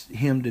asked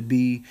him to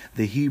be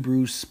the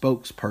Hebrew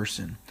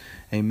spokesperson.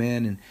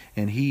 Amen.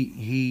 And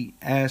he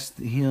asked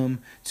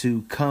him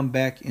to come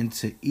back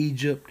into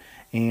Egypt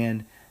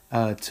and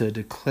to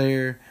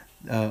declare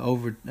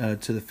over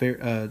to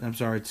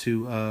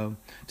the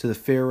to the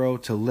Pharaoh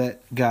to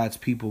let God's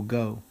people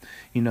go.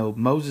 You know,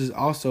 Moses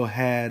also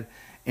had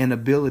an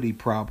ability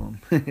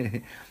problem.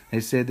 They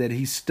said that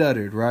he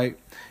stuttered, right?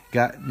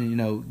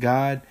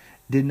 God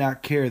did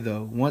not care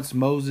though. Once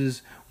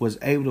Moses was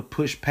able to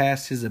push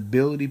past his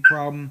ability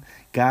problem,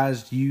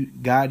 God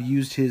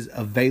used his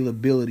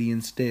availability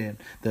instead.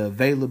 The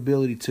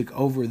availability took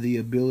over the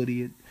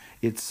ability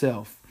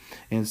itself.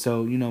 And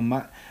so,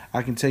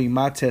 I can tell you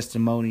my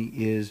testimony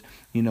is,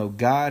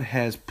 God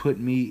has put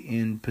me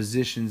in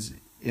positions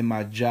in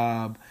my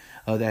job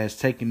that has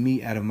taken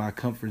me out of my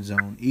comfort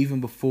zone,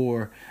 even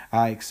before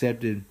I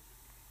accepted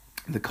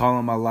the call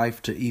on my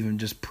life to even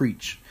just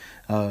preach.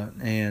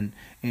 And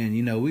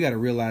we got to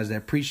realize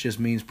that preach just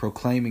means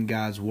proclaiming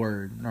God's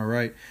word. All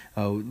right.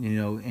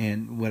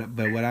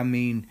 But what I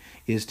mean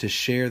is to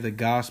share the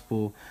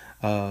gospel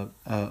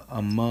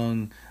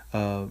among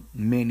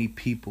many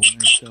people.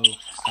 And so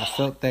I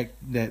felt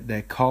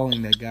that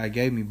calling that God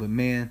gave me. But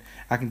man,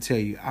 I can tell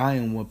you, I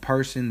am one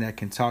person that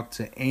can talk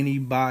to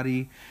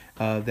anybody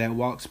that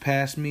walks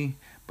past me,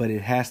 but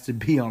it has to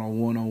be on a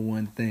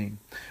one-on-one thing.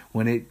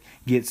 When it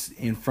gets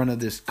in front of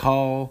this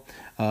call,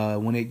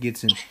 when it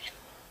gets in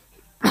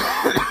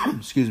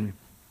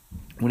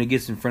when it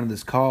gets in front of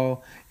this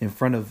call, in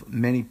front of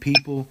many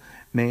people,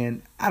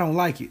 man, I don't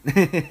like it.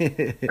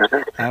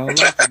 I don't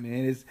like it,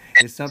 man.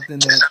 It's something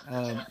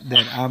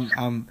that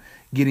I'm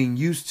getting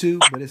used to,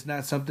 but it's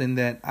not something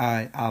that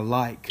I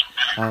like.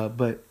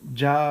 But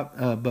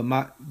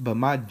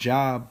my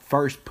job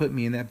first put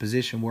me in that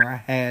position where I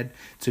had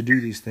to do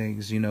these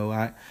things.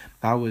 I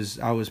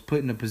was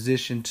put in a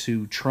position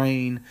to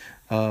train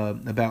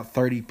about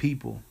 30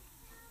 people,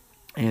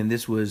 and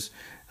this was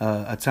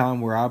a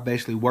time where I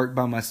basically worked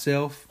by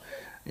myself,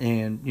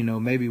 and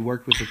maybe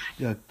worked with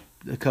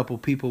a couple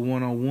people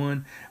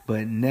one-on-one,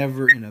 but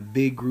never in a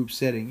big group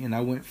setting. And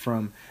I went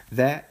from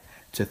that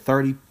to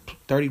 30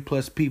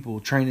 plus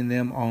people, training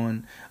them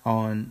on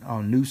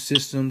new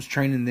systems,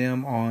 training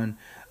them on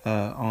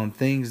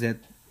things that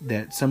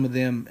some of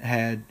them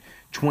had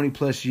 20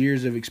 plus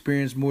years of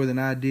experience more than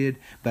I did,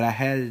 but I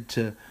had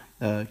to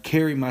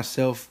carry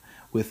myself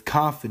with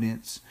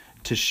confidence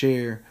to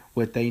share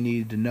what they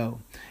needed to know.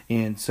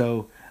 And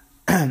so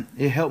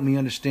it helped me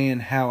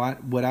understand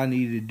what I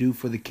needed to do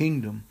for the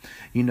kingdom.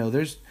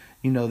 There's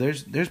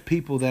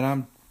people that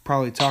I'm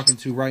probably talking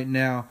to right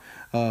now,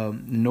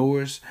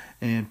 Norris,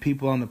 and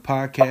people on the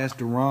podcast,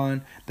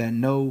 Duran, that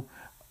know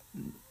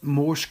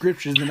more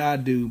scriptures than I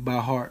do by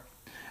heart.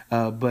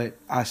 But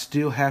I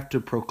still have to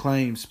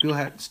proclaim, still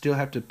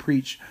have to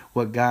preach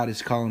what God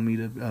is calling me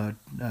to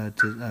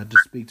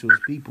speak to His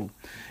people.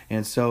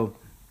 And so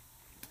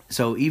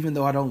even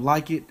though I don't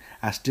like it,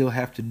 I still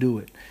have to do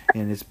it,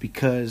 and it's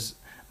because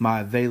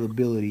my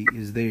availability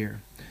is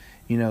there.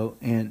 I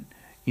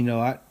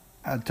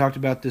talked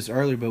about this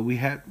earlier, but we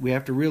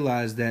have to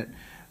realize that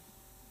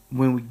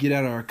when we get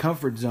out of our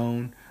comfort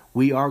zone,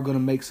 we are going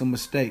to make some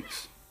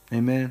mistakes.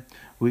 Amen.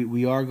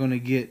 We are going to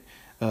get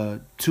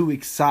too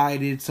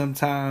excited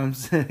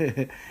sometimes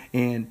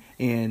and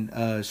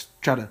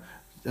try to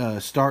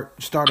start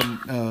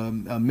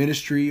a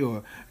ministry,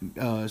 or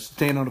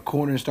stand on the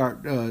corner and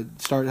start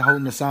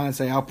holding a sign,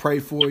 say I'll pray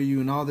for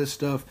you and all this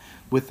stuff,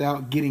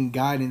 without getting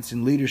guidance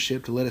and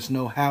leadership to let us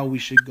know how we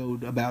should go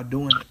about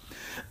doing it.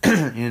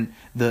 And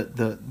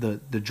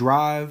the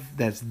drive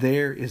that's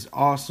there is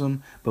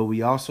awesome, but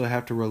we also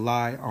have to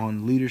rely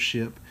on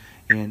leadership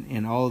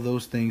and all of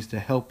those things to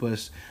help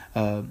us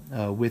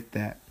with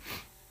that.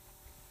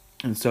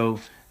 And so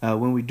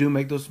when we do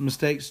make those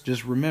mistakes,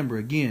 just remember,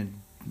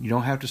 again, you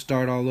don't have to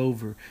start all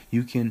over.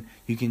 You can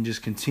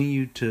just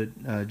continue to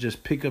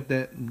just pick up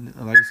that,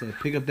 like I said,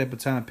 pick up that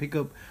baton, pick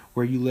up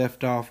where you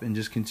left off, and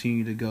just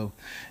continue to go.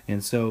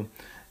 And so,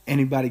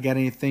 anybody got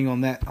anything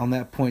on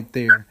that point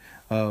there?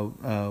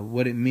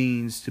 What it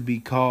means to be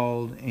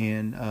called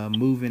and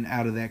moving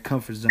out of that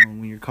comfort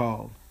zone when you're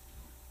called.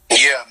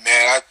 Yeah,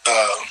 man.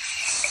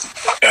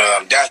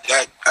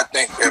 I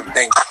think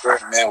everything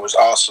man was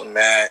awesome,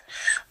 man.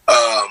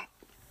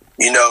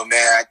 Man,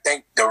 I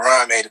think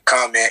Duran made a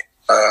comment.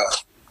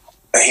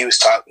 He was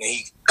talking.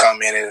 He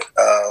commented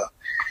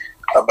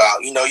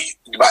about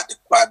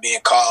about being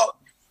called,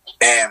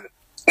 and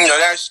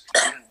there's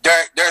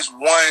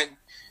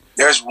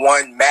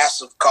one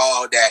massive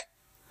call that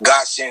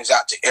God sends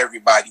out to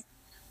everybody.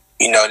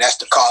 That's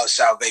the call of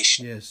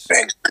salvation. Yes.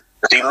 And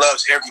He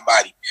loves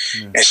everybody,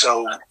 and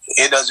so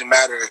it doesn't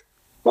matter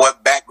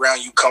what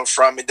background you come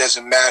from. It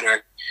doesn't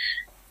matter.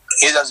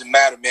 It doesn't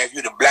matter, man, if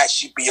you're the black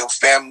sheep of your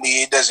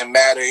family. It doesn't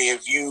matter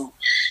if you,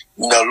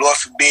 Lord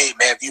forbid,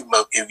 man,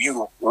 if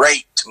you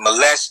raped,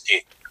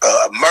 molested,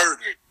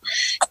 murdered,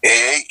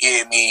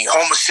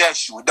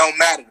 homosexual. It don't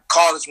matter. The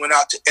callers went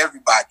out to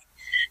everybody.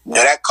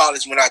 That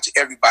callers went out to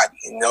everybody.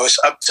 It's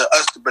up to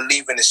us to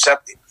believe and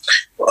accept it.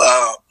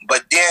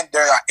 But then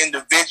there are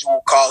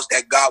individual calls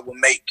that God will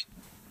make.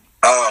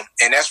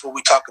 And that's what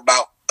we talk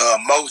about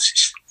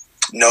Moses.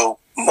 God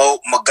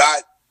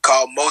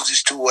called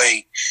Moses to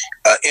a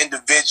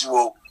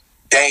individual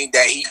thing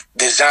that He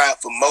designed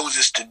for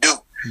Moses to do.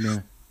 Yeah.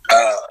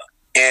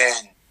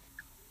 And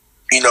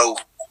you know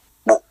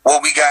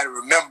what we got to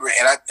remember,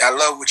 and I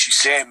love what you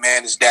said,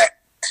 man, is that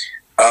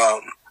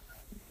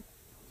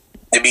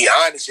to be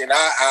honest, in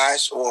our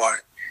eyes,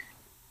 or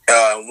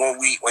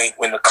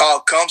when the call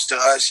comes to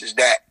us, is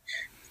that,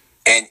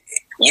 and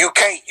you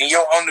can't, in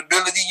your own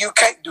ability, you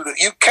can't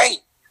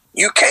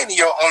in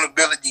your own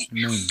ability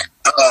to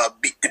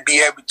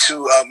be able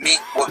to meet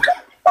what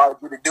God called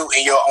you to do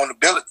in your own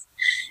ability.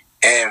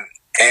 And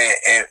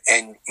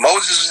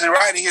Moses was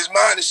right in his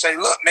mind to say,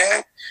 look,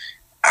 man,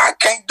 I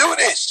can't do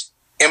this.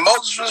 And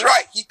Moses was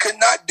right. He could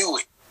not do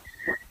it.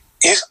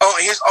 His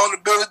own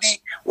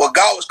ability, what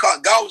God was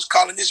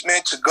calling this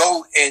man to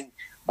go and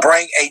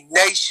bring a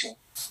nation,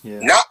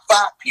 not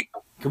 5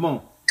 people. Come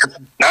on.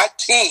 Not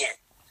 10.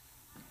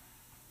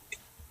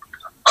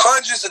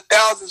 Hundreds of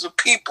thousands of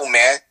people,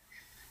 man,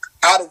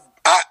 out of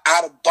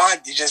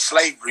bondage and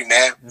slavery,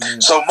 man.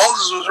 Amen. So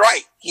Moses was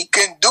right. He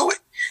couldn't do it.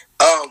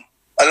 A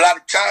lot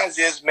of times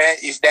is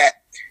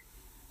that,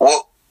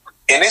 well,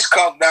 and this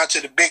comes down to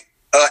the big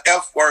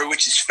F word,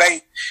 which is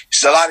faith.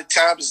 It's a lot of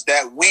times is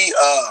that we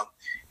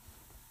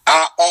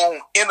our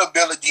own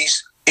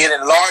inabilities, it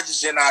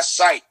enlarges in our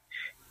sight,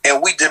 and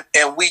we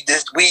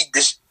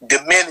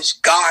diminish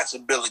God's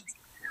ability.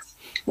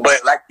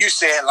 But like you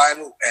said,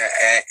 Lionel,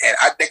 and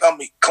I think I'm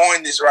gonna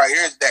coin this right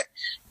here, is that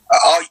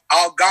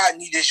all God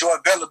needs is your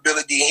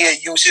availability, and He'll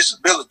use His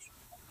ability.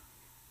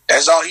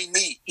 That's all He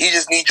needs. He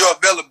just needs your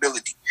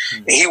availability,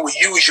 and He will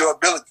use your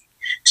ability.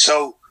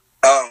 So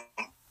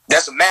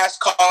that's a mass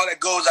call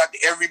that goes out to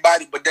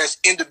everybody, but there's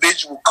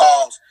individual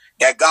calls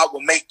that God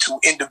will make to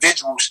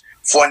individuals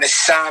for an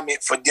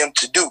assignment for them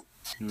to do.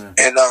 No.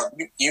 And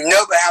you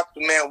never have to,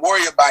 man,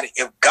 worry about it.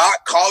 If God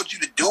called you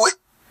to do it,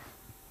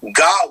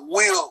 God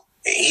will.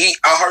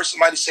 I heard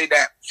somebody say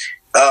that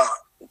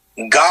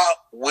God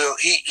will.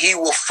 He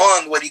will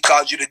fund what He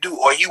called you to do,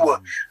 or He will.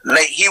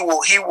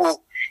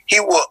 He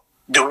will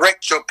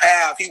direct your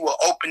path. He will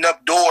open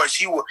up doors.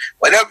 He will,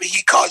 whatever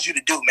He calls you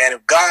to do, man.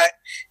 If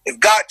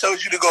God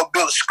told you to go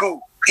build a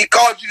school, He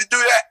called you to do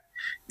that,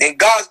 then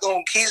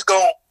He's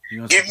gonna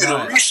give you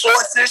the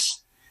resources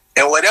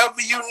and whatever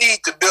you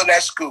need to build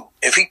that school.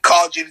 If He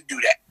called you to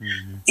do that,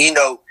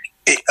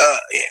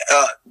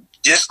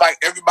 just like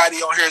everybody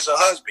on here is a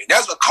husband.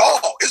 That's a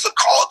call. It's a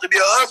call to be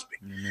a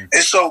husband,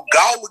 and so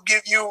God will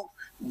give you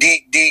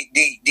the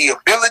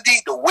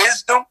ability, the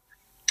wisdom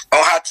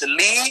on how to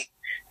lead.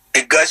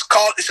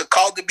 It's a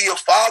call to be a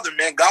father,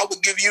 man. God will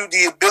give you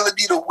the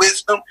ability, the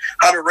wisdom,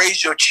 how to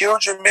raise your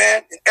children,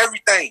 man, and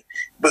everything.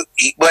 But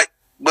we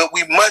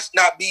must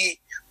not be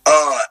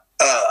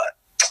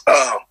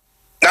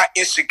not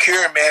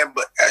insecure, man.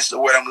 But that's the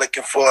word I'm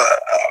looking for.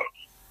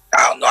 I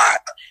don't know how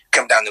to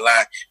come down the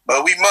line,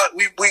 but we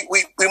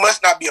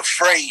must not be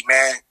afraid,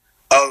 man,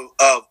 of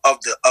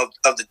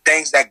the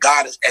things that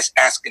God is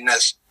asking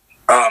us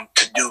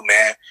to do,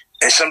 man.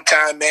 And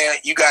sometimes, man,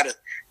 you gotta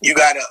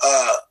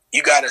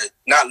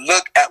not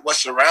look at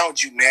what's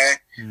around you, man,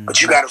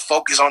 but you gotta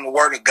focus on the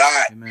Word of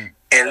God. Amen.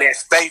 And let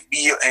faith be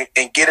you,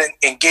 and get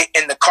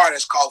in the car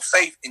that's called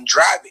faith and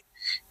drive it,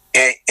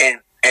 and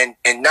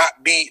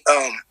not be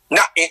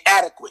not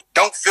inadequate.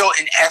 Don't feel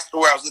that's the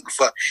word I was looking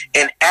for.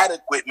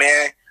 Inadequate,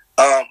 man,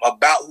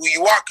 about who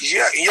you are, because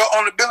in your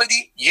own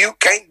ability, you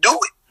can't do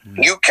it.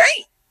 You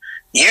can't.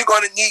 You're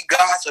gonna need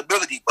God's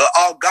ability, but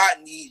all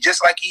God needs,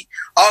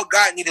 all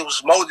God needed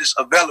was Moses'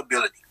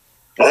 availability.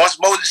 And once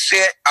Moses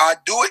said, "I'll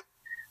do it,"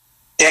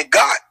 and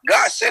God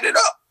set it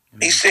up.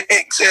 He said,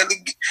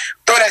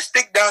 "Throw that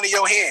stick down in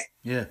your hand."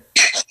 Yeah.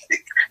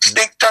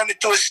 Stick turned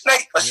into a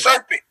snake, a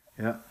serpent.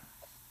 Yeah.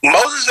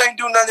 Moses ain't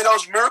do none of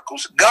those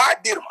miracles.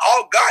 God did them.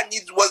 All God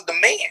needed was the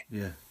man.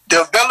 Yeah.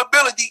 The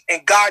availability,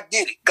 and God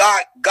did it.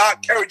 God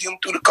carried him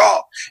through the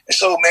call. And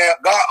so, man,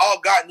 all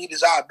God needs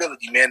is our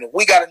ability, man. If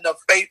we got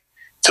enough faith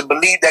to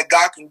believe that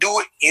God can do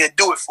it, He'll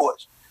do it for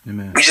us.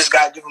 Amen. We just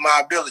got to give Him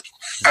our ability.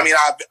 I mean,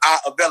 our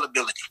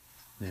availability.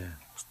 Yeah.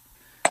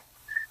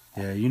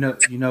 Yeah. You know,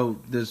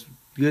 this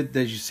good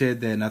that you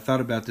said that, and I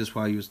thought about this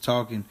while you was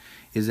talking,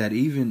 is that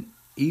even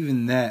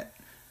that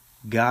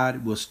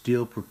God will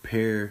still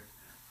prepare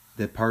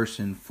the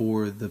person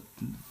for the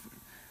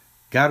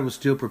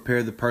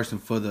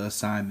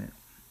assignment.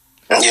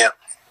 Yeah.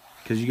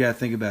 Because you got to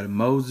think about it.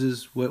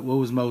 Moses, what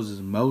was Moses?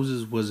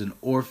 Moses was an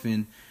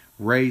orphan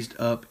raised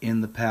up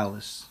in the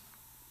palace.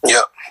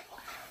 Yep.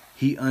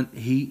 He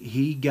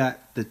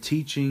got the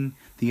teaching,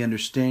 the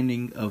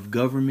understanding of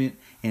government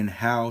and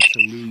how to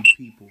lead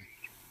people.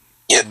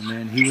 Yep. And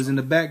man, he was in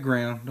the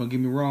background, don't get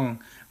me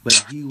wrong, but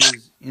he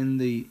was in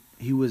the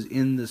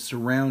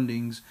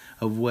surroundings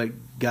of what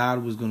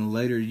God was going to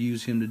later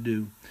use him to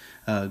do.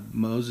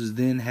 Moses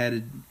then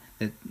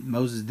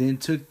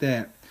took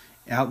that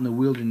out in the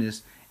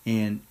wilderness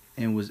and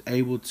was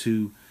able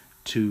to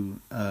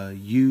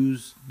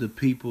use the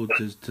people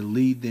to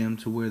lead them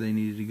to where they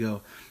needed to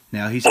go.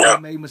 Now he still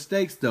made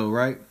mistakes though,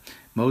 right?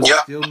 Moses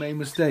still made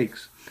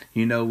mistakes.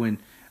 You know, when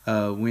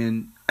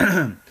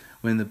the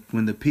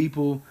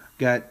people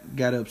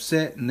got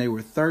upset and they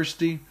were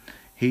thirsty,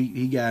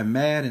 he got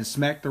mad and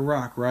smacked the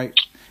rock, right?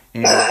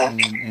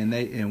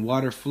 And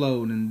water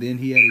flowed, and then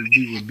he had to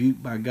be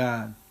rebuked by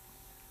God.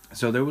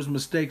 So there was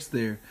mistakes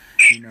there.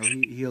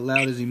 He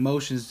allowed his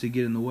emotions to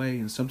get in the way,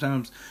 and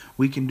sometimes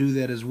we can do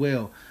that as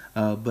well.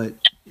 But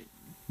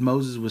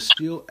Moses was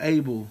still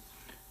able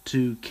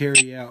to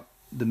carry out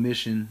the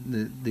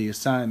mission, the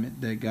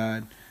assignment that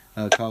God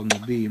called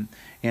him to be.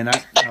 And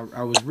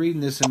I was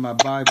reading this in my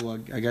Bible.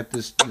 I got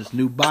this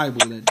new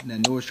Bible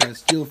that Noah's trying to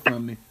steal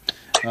from me.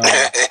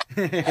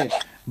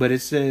 But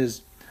it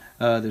says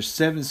there's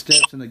 7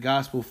 steps in the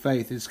gospel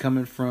faith. It's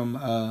coming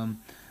from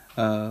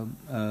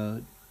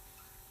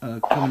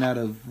coming out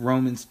of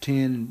Romans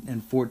 10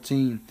 and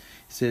 14.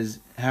 It says,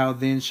 "How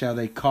then shall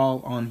they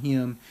call on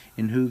him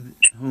in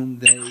whom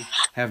they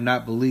have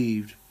not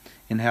believed?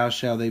 And how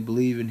shall they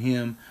believe in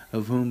him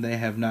of whom they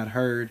have not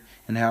heard?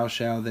 And how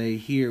shall they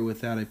hear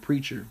without a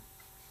preacher?"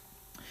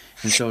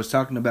 And so it's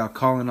talking about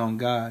calling on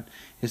God.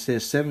 It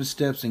says 7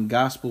 steps in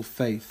gospel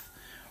faith.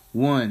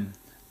 1,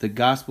 the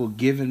gospel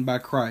given by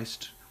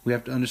Christ. We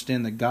have to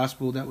understand the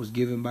gospel that was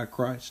given by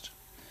Christ.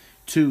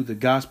 2, the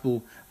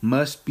gospel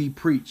must be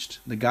preached.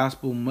 The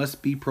gospel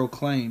must be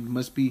proclaimed,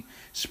 must be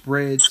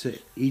spread to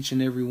each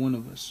and every one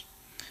of us.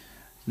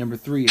 Number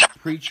 3, a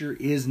preacher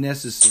is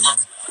necessary.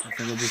 I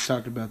think I just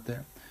talked about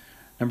that.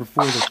 Number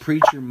 4, the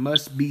preacher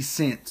must be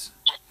sent.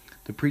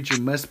 The preacher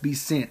must be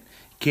sent.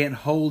 Can't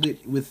hold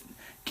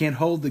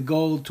the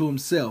gold to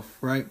himself,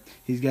 right?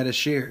 He's got to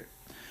share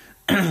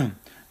it.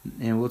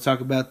 And we'll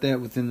talk about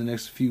that within the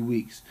next few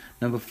weeks.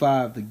 Number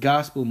 5, the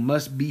gospel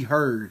must be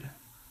heard.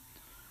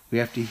 We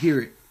have to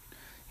hear it.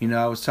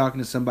 I was talking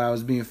to somebody, I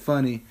was being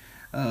funny.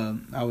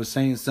 I was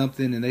saying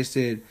something and they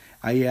said,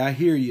 "Yeah, I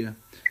hear you."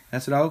 I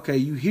said, "Okay,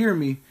 you hear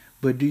me,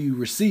 but do you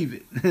receive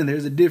it?" And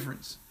there's a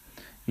difference.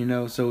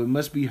 So it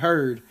must be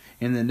heard.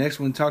 And the next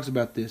one talks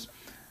about this.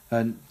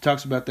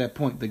 Talks about that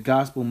point. The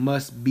gospel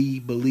must be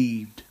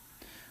believed.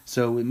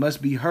 So it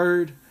must be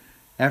heard.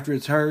 After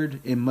it's heard,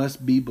 it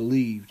must be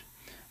believed.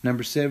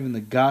 Number 7,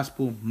 the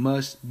gospel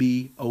must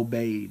be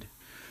obeyed.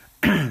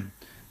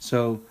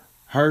 So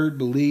heard,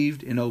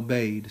 believed, and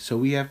obeyed. So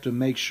we have to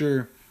make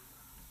sure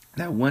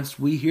that once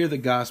we hear the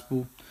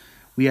gospel,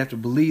 we have to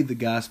believe the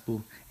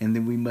gospel, and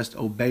then we must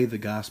obey the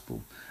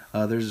gospel.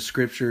 There's a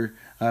scripture,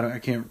 I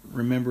can't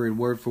remember it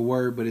word for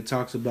word, but it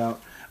talks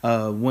about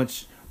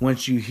once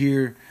you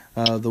hear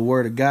the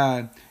word of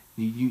God,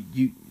 you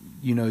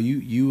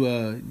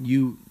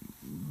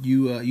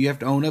have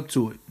to own up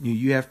to it.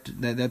 You have to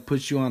that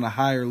puts you on a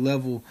higher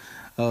level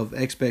of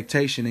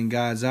expectation in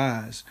God's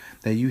eyes,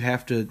 that you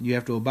have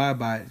to abide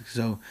by it.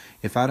 So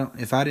if I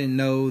didn't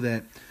know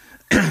that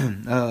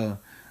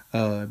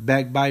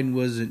backbiting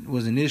was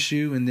an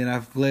issue, and then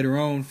I later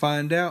on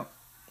find out,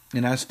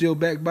 and I still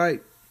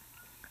backbite,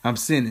 I'm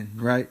sinning,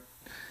 right?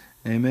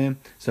 Amen.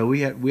 So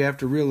we have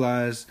to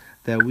realize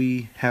that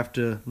we have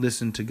to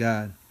listen to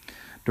God.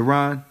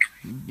 Deron,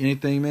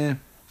 anything, man?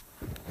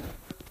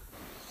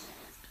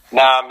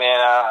 Nah, man.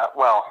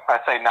 Well, I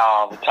say nah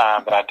all the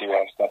time, but I do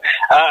have stuff.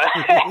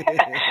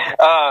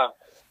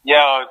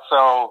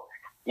 So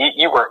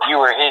you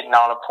were hitting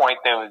on a point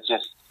that was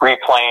just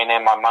replaying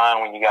in my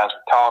mind when you guys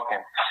were talking,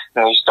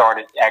 and we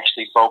started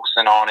actually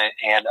focusing on it,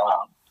 and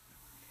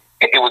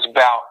it was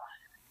about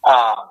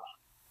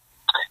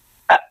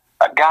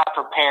God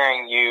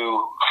preparing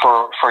you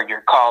for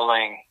your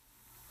calling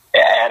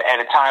at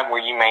a time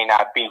where you may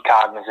not be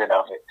cognizant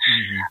of it.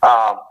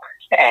 Mm-hmm.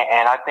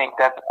 And I think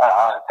that's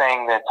a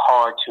thing that's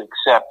hard to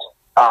accept.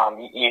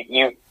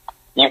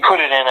 You put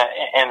it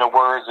in the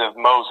words of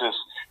Moses,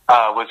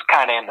 was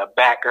kind of in the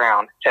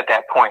background at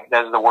that point.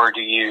 That's the word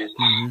you used.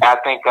 Mm-hmm. I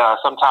think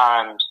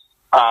sometimes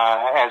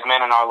as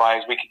men in our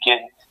lives, we could get,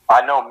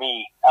 I know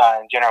me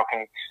in general,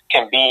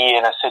 can be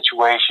in a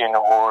situation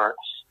or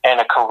in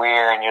a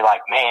career, and you're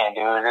like, man,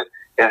 dude,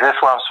 is this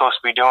what I'm supposed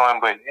to be doing?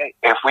 But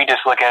if we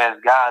just look at it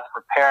as God's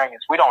preparing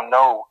us, we don't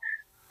know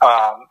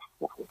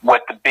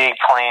what the big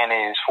plan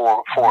is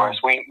for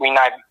us. We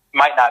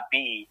might not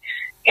be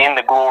in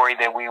the glory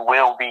that we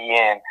will be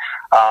in.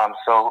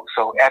 So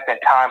at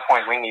that time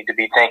point, we need to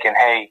be thinking,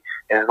 hey,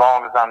 as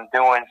long as I'm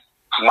doing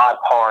my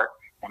part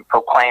and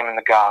proclaiming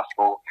the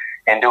gospel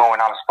and doing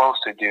what I'm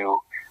supposed to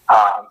do,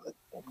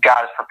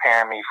 God is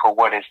preparing me for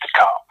what is to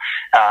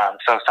come.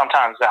 So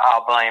sometimes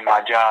I'll blame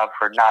my job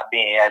for not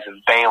being as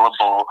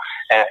available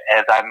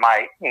as I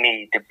might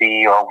need to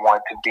be or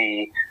want to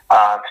be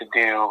to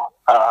do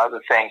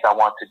the things I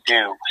want to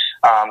do.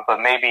 But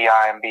maybe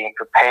I am being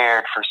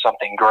prepared for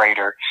something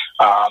greater.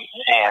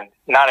 And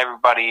not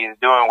everybody is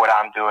doing what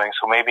I'm doing,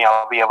 so maybe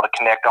I'll be able to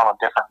connect on a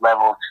different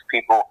level to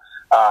people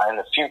in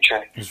the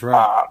future. That's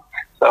right.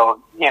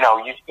 So,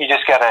 you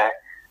just got to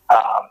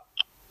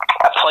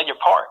play your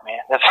part, man.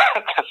 That's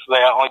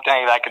the only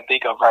thing that I can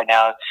think of right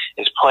now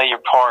is play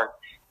your part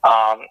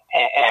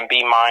and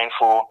be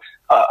mindful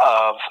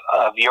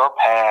of your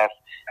path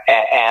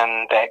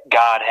and that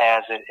God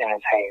has it in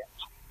his hands.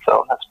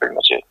 So that's pretty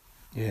much it.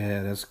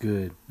 Yeah, that's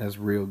good. That's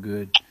real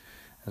good.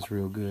 That's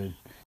real good.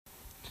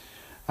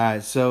 All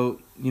right,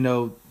 so,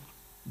 the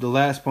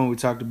last point we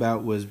talked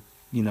about was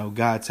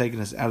God taking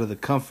us out of the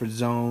comfort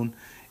zone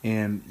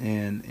and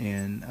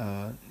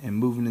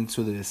moving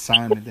into the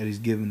assignment that He's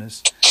given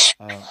us.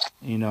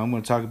 I'm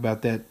going to talk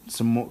about that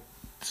some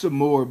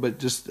more, but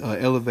just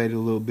elevate it a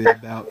little bit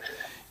about,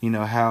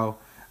 how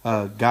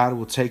God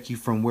will take you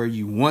from where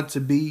you want to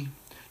be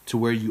to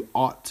where you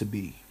ought to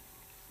be.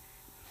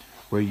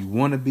 Where you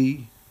want to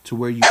be to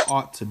where you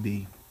ought to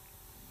be.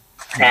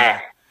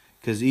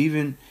 Because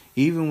even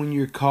when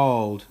you're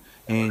called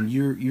and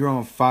you're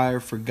on fire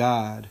for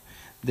God,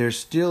 there's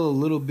still a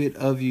little bit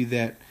of you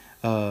that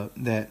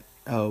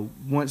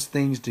wants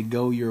things to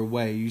go your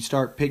way. You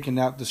start picking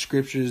out the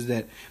scriptures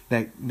that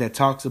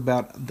talks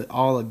about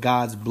all of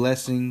God's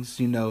blessings.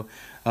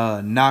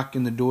 Knock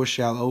and the door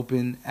shall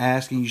open,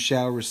 ask and you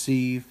shall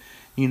receive.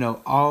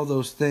 All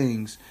those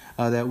things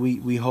that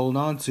we hold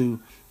on to,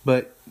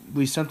 but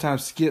we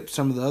sometimes skip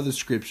some of the other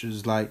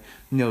scriptures, like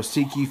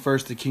seek ye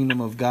first the kingdom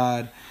of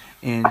God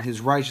and His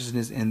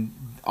righteousness, and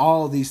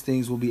all these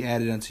things will be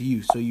added unto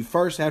you. So you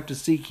first have to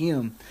seek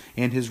Him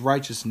and His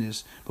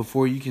righteousness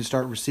before you can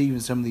start receiving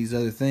some of these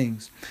other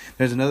things.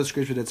 There's another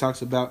scripture that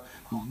talks about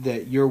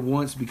that your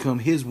wants become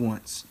His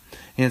wants,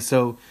 and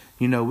so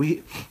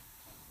we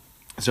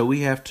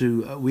have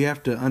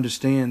to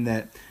understand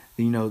that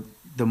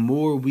the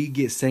more we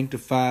get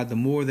sanctified, the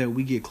more that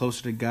we get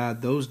closer to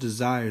God, those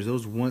desires,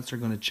 those wants are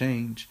going to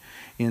change,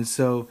 and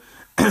so.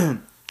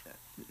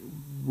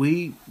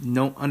 We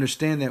don't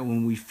understand that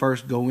when we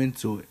first go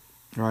into it,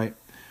 right?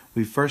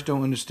 We first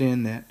don't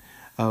understand that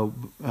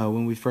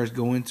when we first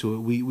go into it.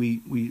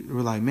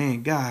 We're like,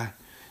 man, God,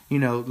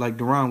 like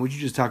Duran, what you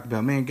just talked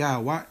about, man,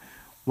 God,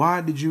 why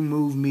did you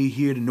move me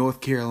here to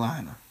North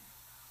Carolina?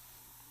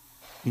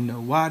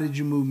 Why did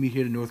you move me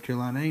here to North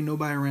Carolina? Ain't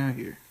nobody around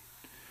here,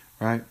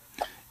 right?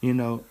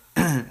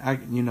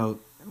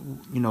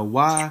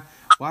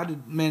 Why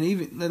did, man,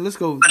 even, let's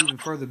go even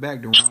further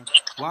back, Duran.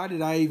 Why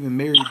did I even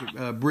marry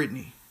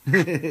Brittany?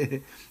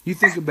 You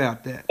think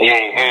about that. Yeah,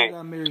 why did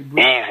I marry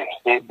Brittany?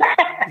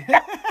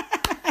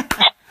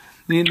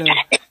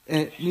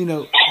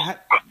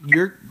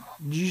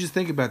 You just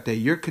think about that.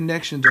 Your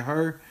connection to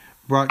her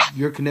brought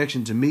your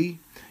connection to me,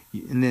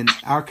 and then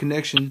our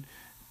connection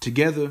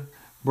together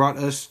brought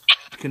us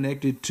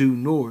connected to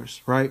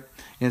Norris, right?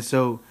 And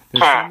so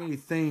there's so many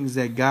things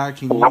that God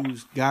can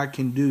use, God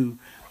can do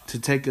to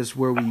take us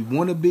where we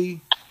want to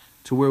be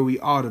to where we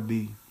ought to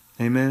be.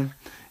 Amen.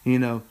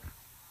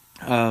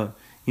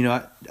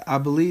 I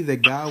believe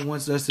that God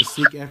wants us to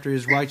seek after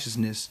His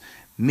righteousness,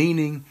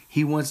 meaning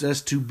He wants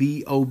us to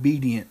be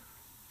obedient.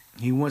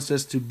 He wants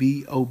us to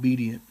be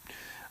obedient.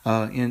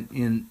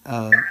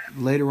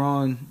 Later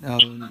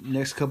on,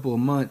 next couple of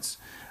months,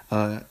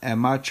 at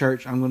my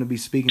church, I'm going to be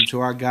speaking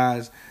to our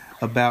guys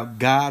about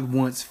God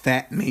wants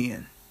fat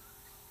men.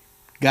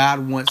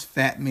 God wants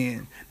fat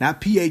men, not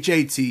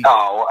PHAT.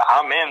 Oh,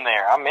 I'm in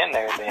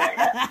there then.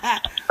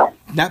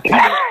 Not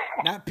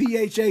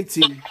PHAT,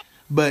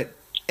 but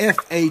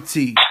FAT,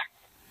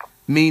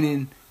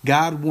 meaning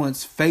God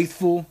wants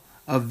faithful,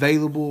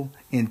 available,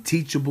 and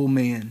teachable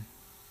men.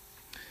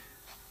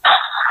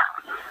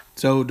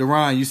 So,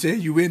 Duran, you said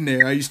you in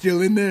there. Are you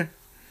still in there?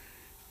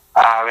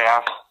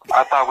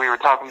 I thought we were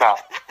talking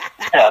about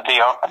because he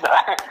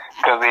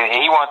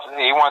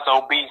wants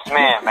obese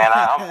men, man.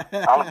 I'm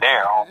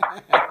there.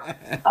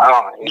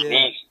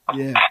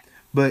 Yeah.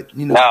 But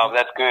no,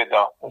 that's good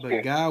though. That's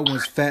good. God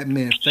wants fat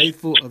men,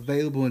 faithful,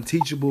 available, and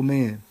teachable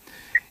men.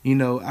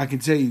 I can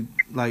tell you,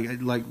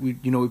 like we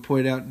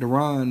pointed out,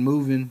 Duran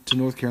moving to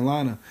North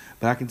Carolina,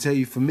 but I can tell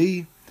you, for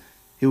me,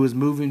 it was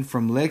moving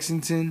from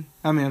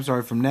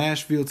from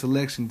Nashville to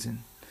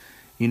Lexington.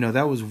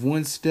 That was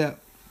one step.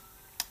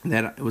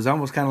 That it was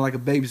almost kind of like a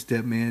baby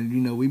step, man.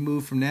 We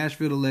moved from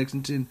Nashville to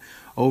Lexington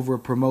over a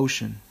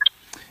promotion.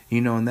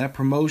 And that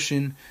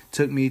promotion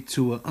took me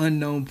to an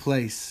unknown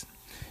place.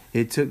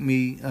 It took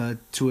me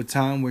to a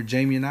time where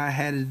Jamie and I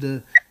had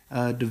to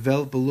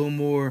develop a little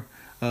more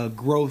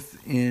growth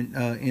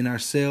in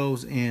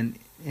ourselves and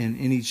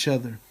in each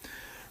other.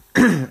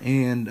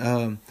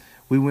 And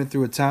we went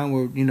through a time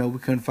where we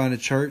couldn't find a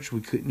church,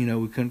 we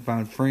couldn't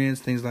find friends,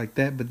 things like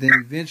that. But then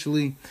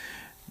eventually,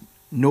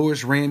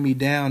 Norris ran me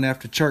down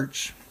after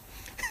church.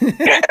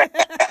 I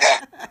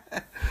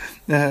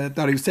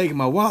thought he was taking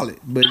my wallet,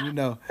 but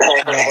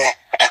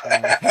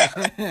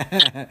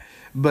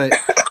but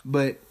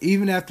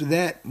even after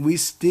that, we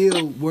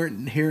still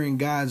weren't hearing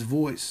God's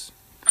voice.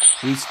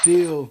 We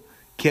still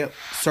kept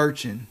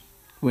searching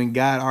when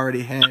God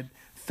already had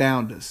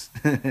found us.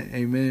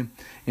 Amen.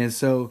 And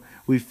so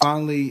we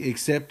finally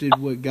accepted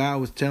what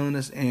God was telling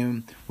us,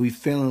 and we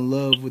fell in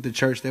love with the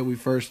church that we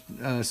first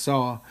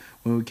saw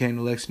when we came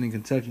to Lexington,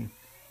 Kentucky.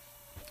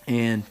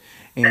 And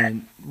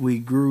we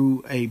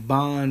grew a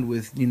bond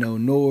with,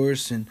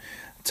 Norris and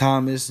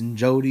Thomas and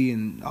Jody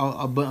and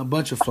a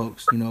bunch of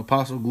folks.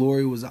 Apostle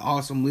Glory was an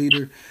awesome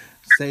leader,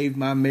 saved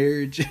my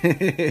marriage,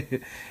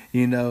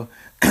 and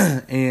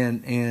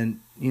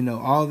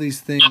all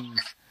these things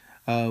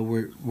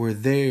were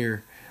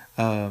there.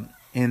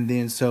 And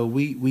then so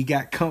we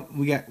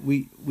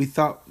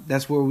thought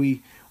that's where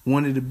we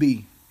wanted to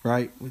be.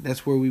 right?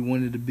 That's where we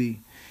wanted to be.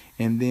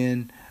 And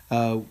then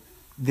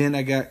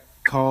I got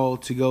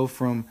called to go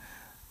from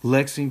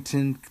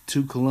Lexington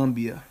to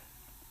Columbia.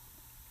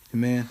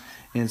 Amen.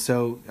 And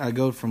so I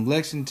go from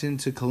Lexington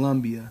to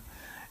Columbia,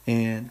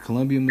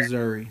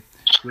 Missouri,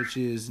 which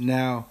is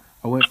now,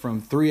 I went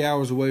from 3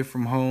 hours away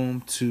from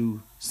home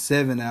to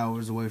 7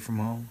 hours away from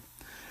home.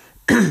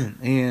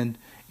 and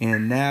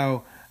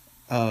now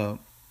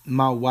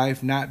my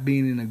wife not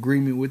being in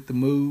agreement with the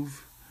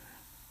move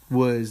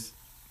was,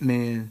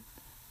 man,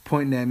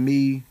 pointing at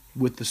me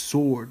with the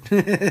sword.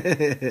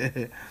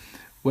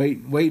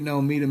 Waiting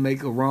on me to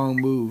make a wrong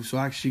move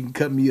so she can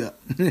cut me up.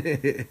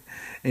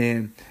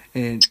 and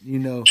you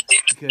know,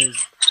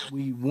 because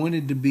we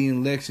wanted to be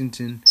in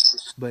Lexington,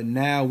 but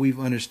now we've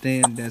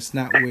understand that's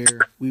not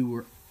where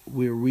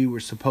we were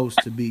supposed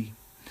to be.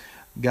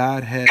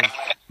 God has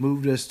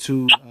moved us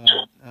to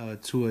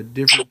a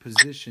different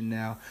position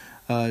now,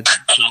 to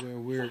where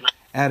we're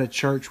at a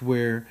church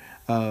where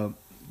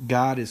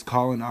God is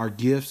calling our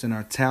gifts and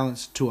our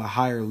talents to a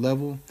higher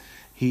level.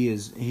 He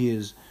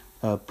is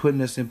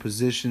putting us in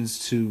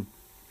positions to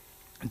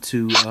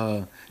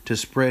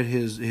spread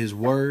His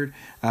word.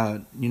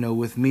 You know,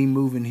 with me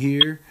moving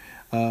here,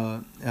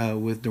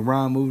 with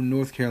Deron moving to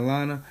North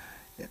Carolina,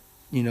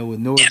 you know, with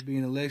Norris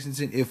being in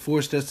Lexington, it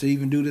forced us to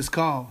even do this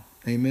call.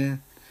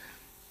 Amen.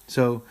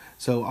 So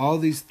all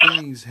these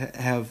things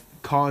have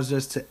caused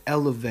us to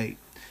elevate,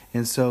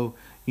 and so,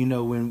 you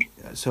know, when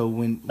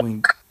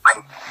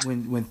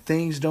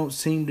things don't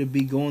seem to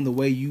be going the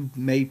way you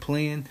may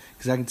plan,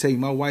 because I can tell you,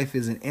 my wife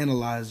is an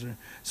analyzer,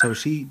 so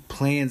she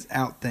plans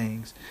out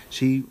things.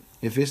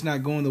 If it's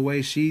not going the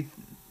way she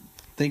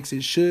thinks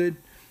it should,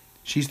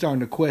 she's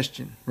starting to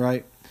question,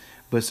 right?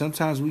 But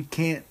sometimes we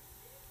can't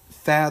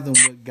fathom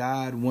what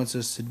God wants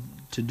us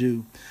to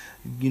do.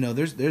 You know,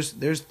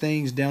 there's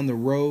things down the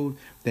road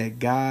that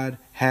God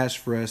has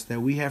for us that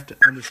we have to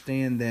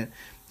understand that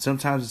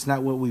sometimes it's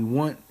not what we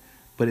want,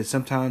 but it's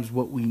sometimes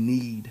what we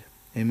need.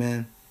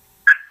 Amen.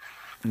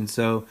 And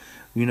so,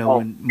 you know,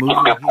 when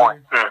moving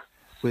here,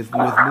 with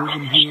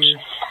moving here, you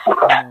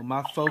know,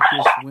 my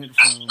focus went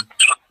from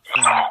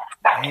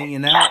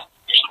hanging out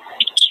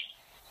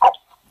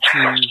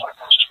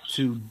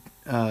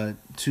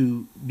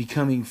to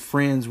becoming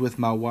friends with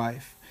my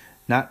wife.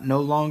 No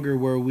longer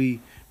were we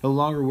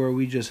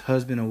just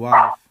husband and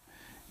wife,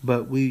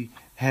 but we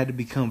had to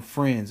become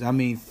friends. I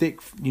mean, thick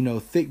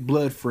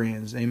blood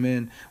friends.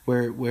 Amen.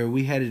 Where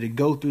we had to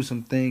go through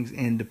some things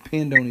and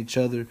depend on each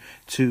other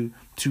to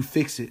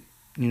fix it.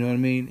 You know what I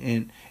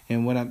mean?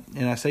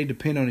 And I say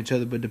depend on each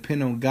other, but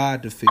depend on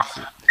God to fix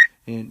it,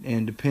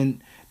 and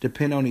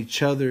depend on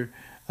each other,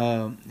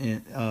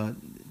 and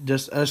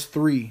just us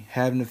three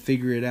having to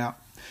figure it out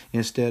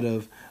instead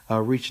of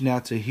reaching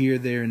out to here,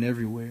 there, and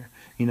everywhere.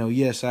 You know,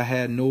 yes, I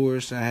had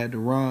Norris, I had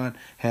Deron,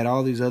 had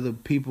all these other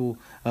people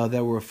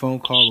that were a phone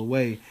call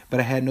away, but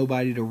I had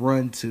nobody to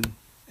run to.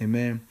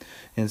 Amen.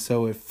 And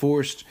so it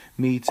forced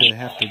me to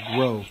have to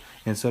grow.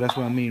 And so that's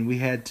what I mean. We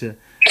had to,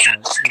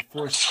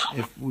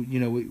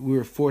 we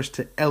were forced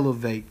to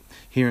elevate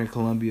here in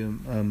Columbia,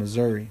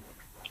 Missouri.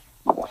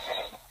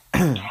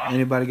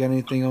 Anybody got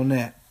anything on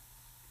that?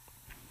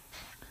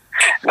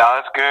 No,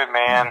 that's good,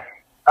 man.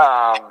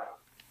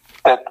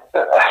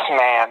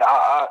 Man,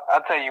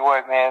 I'll tell you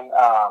what, man.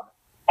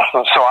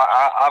 So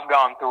I've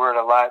gone through it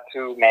a lot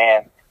too,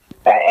 man.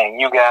 And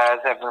you guys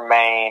have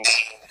remained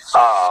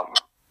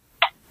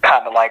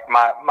kind of like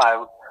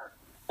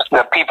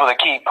the people that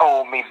keep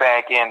pulling me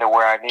back into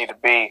where I need to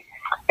be.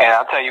 And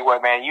I'll tell you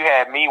what, man, you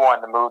had me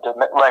wanting to move to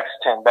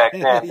Lexington back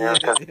then, here's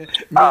the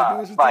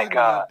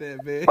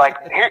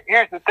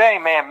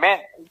thing,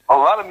 man. A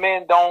lot of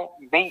men don't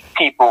meet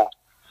people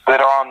that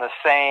are on the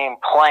same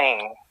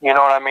plane. You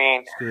know what I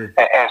mean? Sure.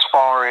 As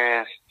far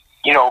as,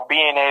 you know,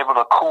 being able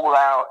to cool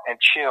out and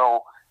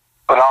chill,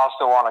 but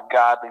also on a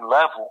godly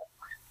level.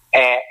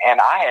 And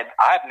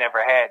I've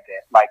never had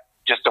that, like,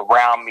 just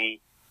around me,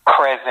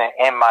 present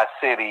in my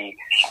city.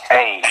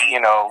 Hey,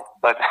 you know,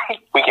 but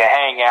we can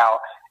hang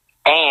out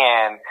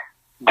and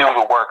do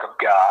the work of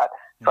God.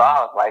 So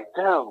I was like,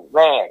 dude,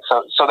 man.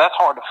 So that's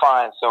hard to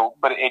find. So,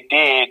 but it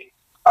did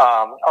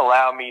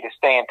allow me to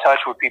stay in touch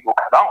with people,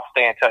 because I don't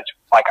stay in touch.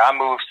 Like, I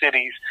move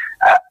cities.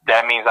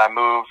 That means I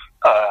move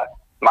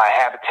my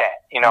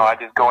habitat. You know, I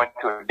just go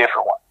into a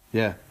different one.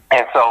 Yeah.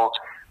 And so,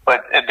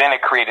 but then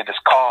it created this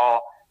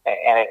call,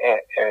 and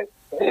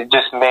it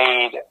just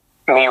made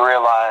me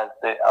realize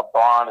that a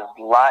bond is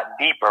a lot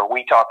deeper.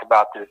 We talked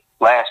about this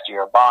last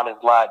year. A bond is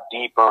a lot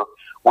deeper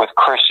with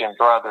Christian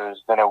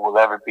brothers than it will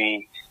ever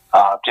be,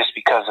 just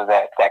because of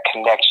that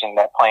connection,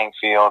 that playing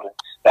field,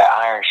 that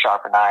iron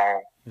sharpen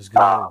iron.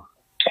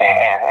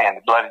 And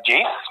the blood of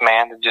Jesus,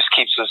 man, it just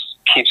keeps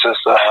us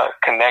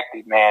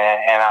connected, man.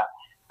 And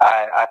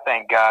I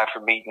thank God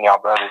for meeting y'all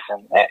brothers.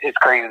 And it's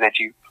crazy that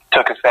you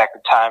took us back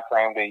the time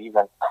frame to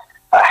even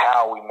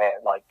how we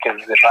met. Like,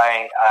 because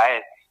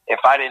if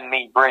I didn't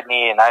meet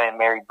Brittany and I didn't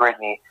marry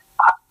Brittany,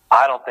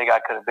 I don't think I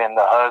could have been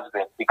the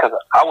husband, because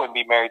I wouldn't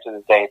be married to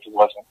this day if it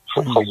wasn't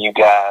for you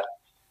guys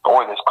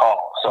or this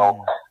call.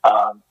 So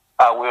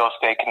I will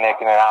stay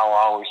connected, and I will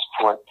always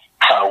support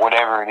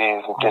whatever it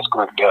is that this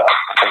group does.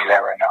 I'll tell you that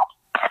right now.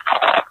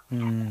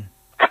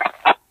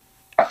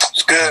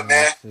 It's good,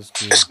 man.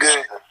 It's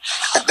good.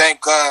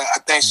 I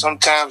think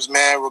sometimes,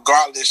 man,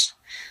 regardless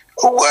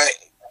of what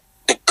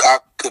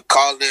the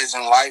call is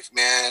in life,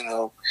 man,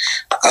 or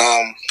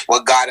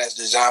what God has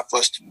designed for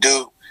us to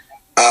do,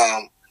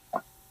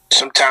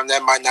 sometimes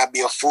that might not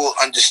be a full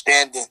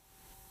understanding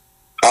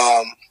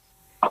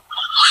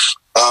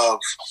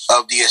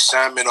of the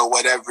assignment or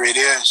whatever it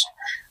is.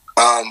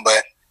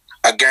 But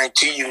I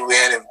guarantee you,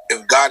 man,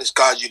 if God has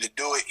called you to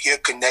do it, He'll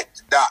connect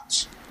the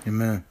dots.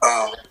 Amen.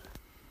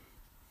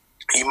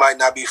 You might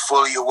not be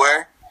fully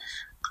aware,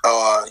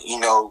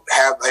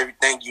 have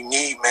everything you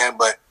need, man,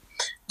 but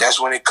that's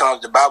when it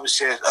comes. The Bible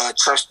says,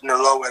 trust in the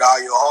Lord with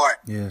all your heart.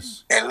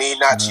 Yes. And lean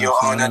not to your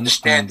own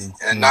understanding.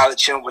 And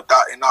acknowledge Him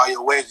in all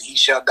your ways, and He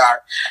shall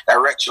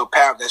direct your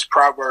path. That's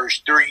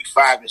Proverbs 3,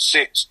 5, and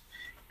 6.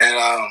 And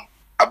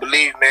I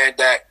believe, man,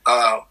 that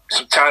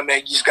sometimes, man,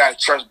 you just got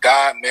to trust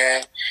God,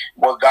 man,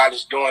 what God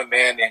is doing,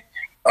 man. And,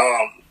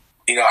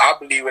 I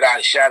believe without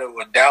a shadow of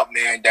a doubt,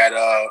 man, that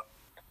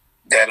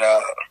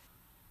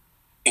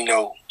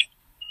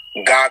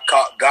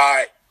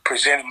God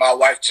presented my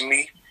wife to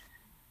me,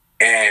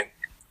 and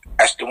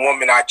that's the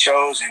woman I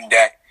chose, and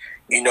that,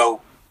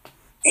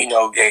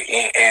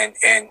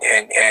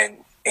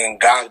 and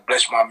God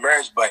blessed my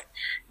marriage. But,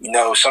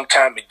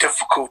 sometimes the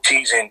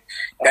difficulties and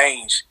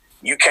things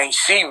you can't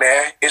see,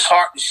 man. It's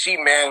hard to see,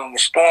 man, on the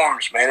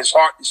storms, man. It's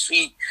hard to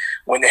see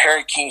when the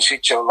hurricanes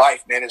hit your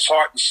life, man. It's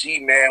hard to see,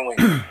 man,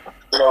 when,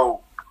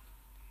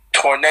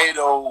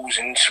 tornadoes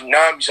and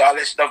tsunamis, all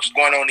that stuff is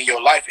going on in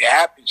your life. It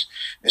happens.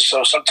 And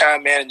so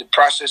sometimes, man, in the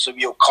process of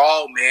your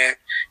call, man,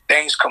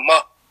 things come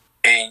up,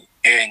 and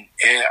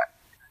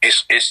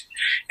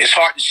it's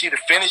hard to see the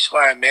finish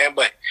line, man.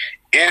 But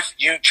if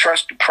you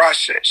trust the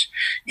process,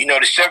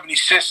 the 70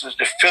 Sisters,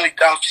 the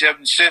Philadelphia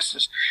 70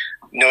 Sisters,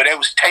 they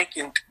was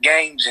taking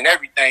games and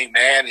everything,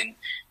 man, and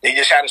they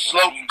just had a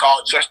slogan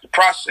called "Trust the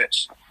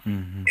Process."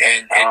 Mm-hmm.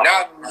 And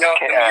now them young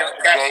cats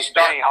are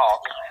starting.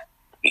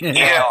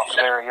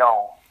 Very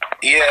own.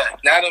 Yeah,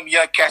 now them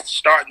young cats are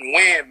starting to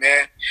win,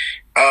 man.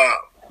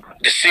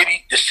 The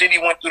city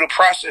went through the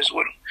process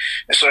with them,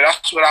 and so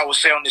that's what I would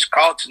say on this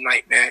call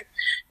tonight, man.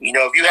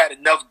 If you had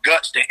enough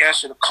guts to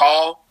answer the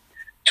call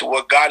to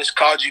what God has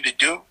called you to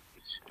do,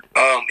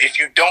 if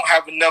you don't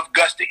have enough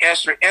guts to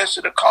answer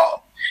the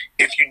call.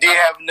 If you did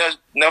have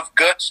enough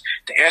guts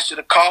to answer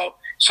the call,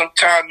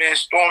 sometimes, man,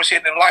 storms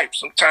hit in life.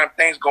 Sometimes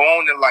things go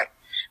on in life.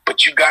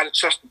 But you got to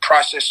trust the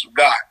process of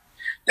God.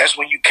 That's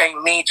when you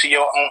can't lean to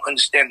your own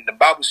understanding. The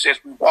Bible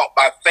says we walk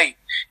by faith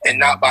and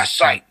not by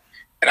sight.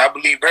 And I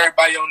believe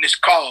everybody on this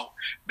call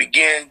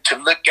begin to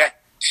look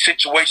at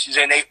situations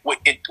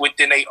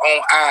within their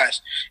own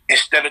eyes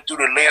instead of through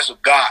the lens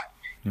of God.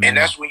 Mm-hmm. And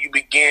that's when you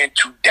begin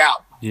to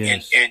doubt.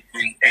 Yes. And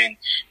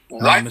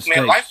life,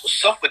 man, life will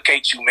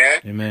suffocate you,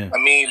 man. Amen. I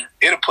mean,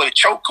 it'll put a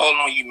chokehold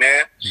on you,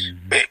 man.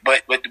 Mm-hmm.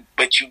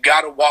 But you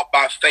gotta walk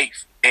by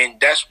faith, and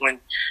that's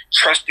when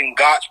trusting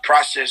God's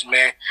process,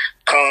 man,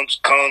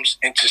 comes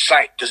into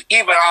sight. Because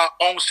even our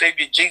own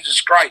Savior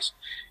Jesus Christ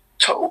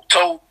told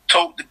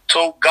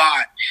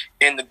God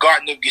in the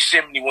Garden of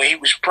Gethsemane when He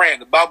was praying.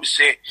 The Bible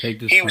said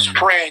He was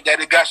praying that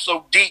it got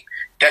so deep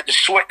that the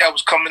sweat that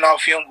was coming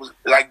off Him was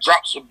like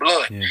drops of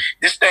blood. Yeah.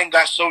 This thing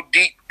got so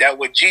deep that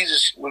what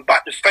Jesus was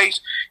about to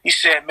face, He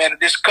said, man, if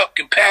this cup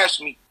can pass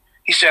me,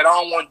 He said, I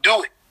don't want to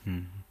do it.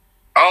 Mm-hmm.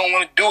 I don't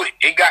want to do it.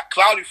 It got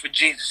cloudy for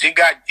Jesus. It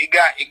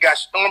got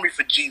stormy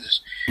for Jesus.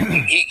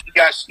 he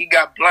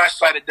got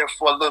blindsided there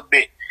for a little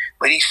bit.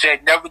 But He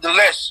said,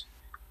 nevertheless,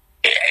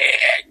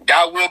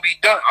 Thy will be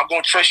done. I'm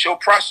going to trust Your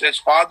process,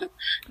 Father,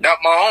 not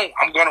my own.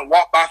 I'm going to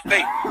walk by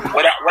faith.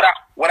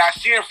 What I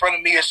see in front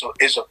of me is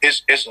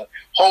a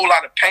whole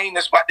lot of pain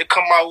that's about to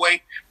come my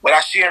way. What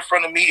I see in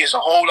front of me is a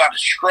whole lot of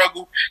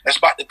struggle that's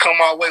about to come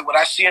my way. What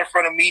I see in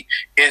front of me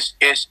is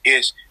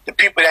the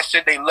people that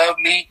said they love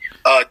me,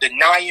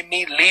 denying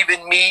me,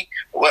 leaving me.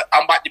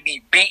 I'm about to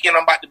be beaten.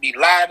 I'm about to be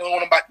lied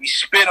on. I'm about to be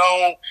spit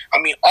on. I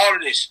mean, all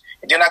of this.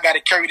 And then I got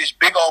to carry this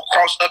big old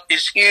cross up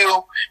this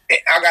hill. And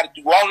I got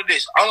to do all of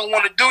this. I don't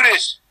want to do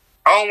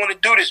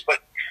this.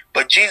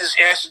 But Jesus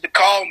answered the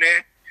call,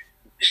 man.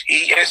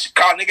 He answered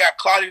the call, and they got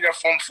cloudy there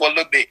for him for a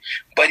little bit.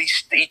 But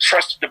he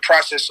trusted the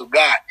process of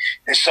God.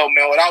 And so,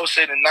 man, what I would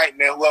say tonight,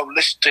 man, whoever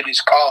listened to this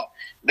call,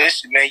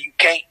 listen, man, you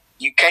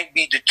can't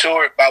be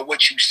deterred by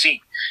what you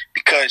see,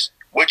 because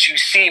what you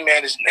see,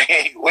 man, is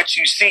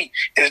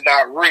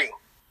not real.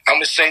 I'm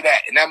gonna say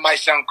that, and that might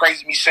sound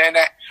crazy me saying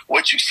that.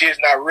 What you see is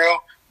not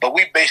real, but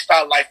we based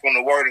our life on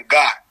the Word of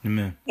God.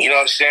 Amen. You know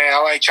what I'm saying?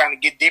 I ain't trying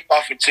to get deep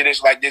off into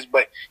this like this,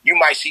 but you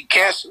might see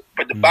cancer,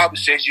 but the Bible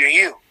says you're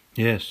healed.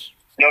 Yes.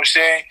 You know what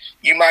I'm saying?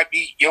 You might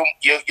be your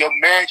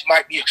marriage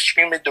might be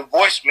screaming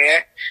divorce,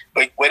 man.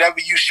 But whatever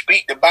you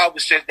speak, the Bible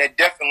says that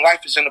death and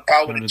life is in the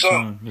power of the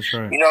tongue. That's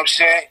right. You know what I'm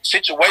saying?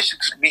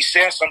 Situations could be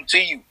saying something to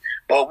you,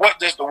 but what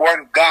does the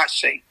Word of God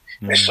say?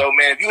 And so,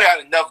 man, if you had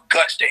enough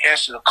guts to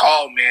answer the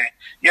call, man,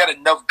 you had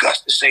enough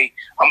guts to say,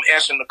 I'm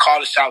answering the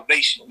call to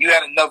salvation. You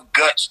had enough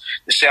guts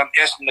to say, I'm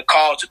answering the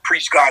call to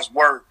preach God's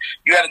word.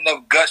 You had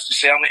enough guts to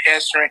say, I'm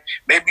answering,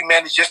 maybe,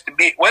 man, it's just to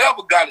be,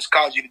 whatever God has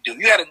called you to do.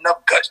 You had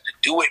enough guts to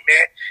do it,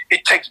 man.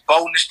 It takes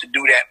boldness to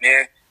do that,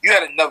 man. You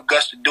had enough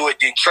guts to do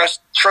it, then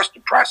trust the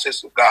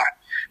process of God.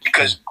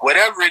 Because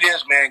whatever it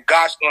is, man,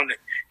 God's going to,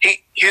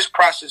 his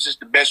process is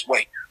the best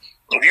way.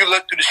 If you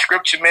look through the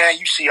scripture, man,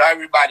 you see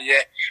everybody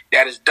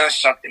that has done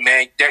something,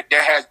 man. There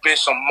has been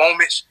some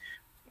moments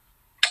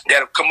that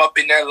have come up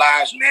in their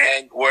lives,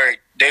 man, where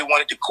they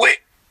wanted to quit.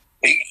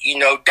 You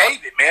know,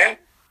 David, man,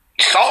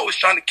 Saul was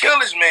trying to kill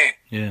his man.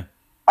 Yeah.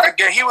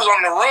 Again, he was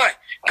on the run.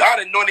 God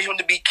anointed him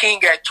to be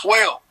king at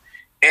 12.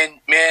 And,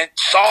 man,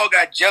 Saul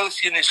got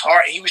jealousy in his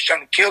heart, and he was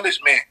trying to kill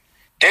this man.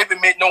 David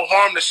meant no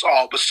harm to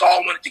Saul, but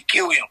Saul wanted to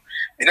kill him.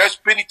 And there's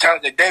many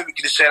times that David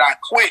could have said, I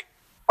quit.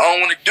 I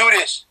don't want to do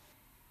this.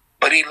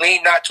 But he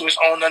leaned not to his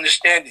own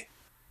understanding.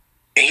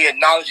 And he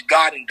acknowledged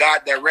God, and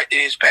God directed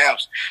his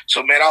paths.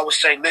 So, man, I would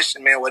say,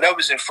 listen, man,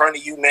 whatever's in front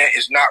of you, man,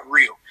 is not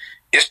real.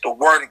 It's the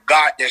word of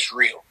God that's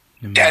real.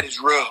 Mm-hmm. That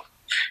is real.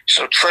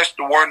 So trust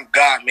the word of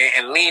God, man,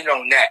 and lean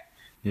on that.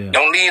 Yeah.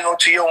 Don't lean on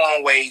to your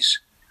own ways,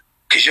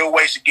 because your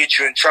ways will get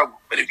you in trouble.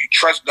 But if you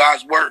trust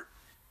God's word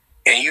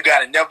and you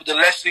got a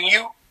nevertheless in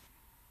you,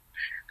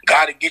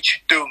 God will get you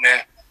through,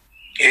 man.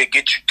 He'll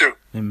get you through.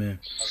 Amen.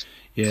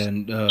 Yeah,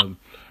 and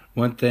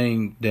one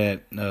thing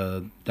that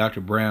Dr.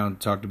 Brown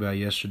talked about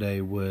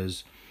yesterday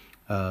was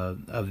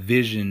a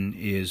vision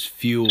is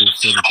fuel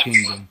for the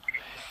kingdom.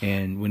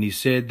 And when he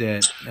said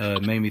that,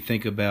 it made me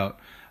think about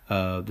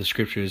the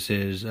scripture that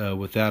says,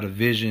 without a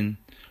vision,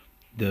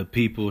 the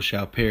people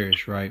shall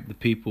perish, right? The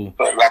people,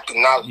 but lack of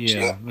knowledge,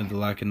 with the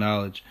lack of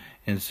knowledge.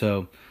 And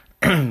so,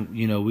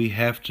 you know, we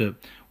have to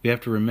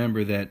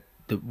remember that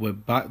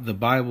what the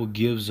Bible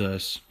gives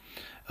us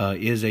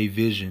is a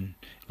vision.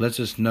 Lets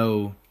us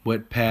know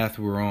what path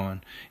we're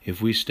on.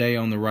 If we stay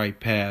on the right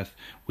path,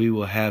 we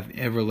will have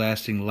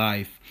everlasting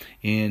life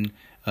in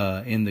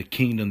the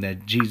kingdom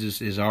that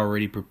Jesus is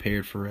already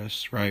prepared for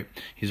us, right?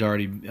 He's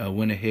already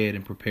went ahead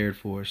and prepared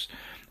for us.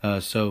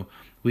 So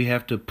we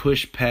have to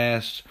push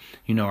past,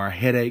 you know, our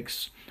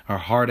headaches, our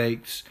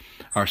heartaches,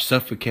 our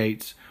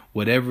suffocates,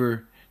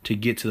 whatever, to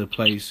get to the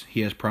place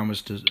He has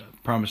promised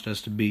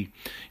us to be.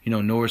 You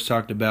know, Norris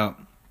talked about,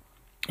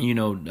 you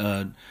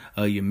know,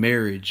 your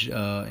marriage,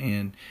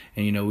 and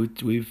you know,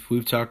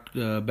 we've talked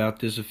about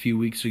this a few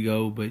weeks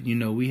ago, but you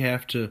know, we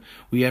have to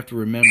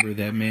remember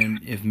that, man,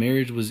 if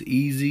marriage was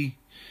easy,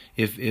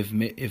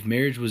 if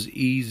marriage was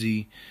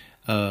easy,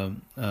 you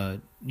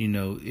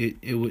know,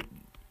 it would.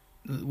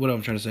 What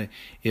I'm trying to say,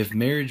 if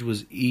marriage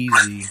was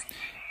easy,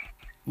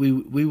 we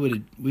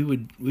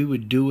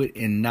would do it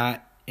and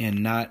not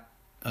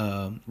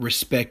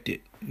respect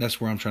it.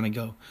 That's where I'm trying to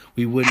go.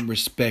 We wouldn't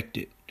respect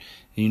it.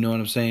 You know what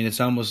I'm saying? It's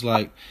almost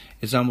like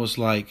you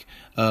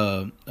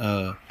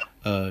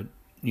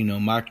know,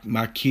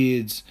 my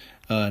kids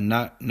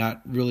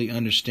not really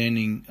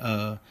understanding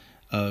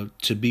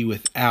to be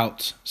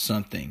without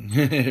something,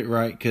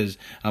 right? Because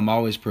I'm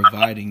always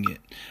providing it.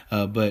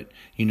 But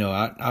you know,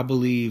 I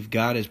believe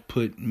God has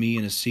put me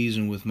in a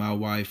season with my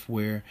wife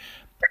where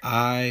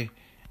I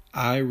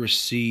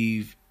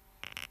receive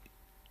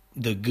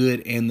the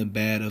good and the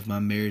bad of my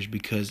marriage,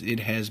 because it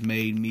has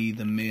made me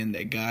the man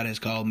that God has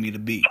called me to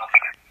be.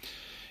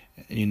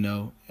 You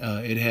know,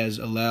 it has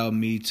allowed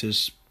me to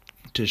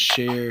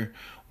share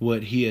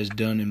what He has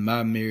done in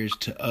my marriage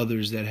to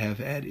others that have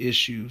had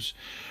issues,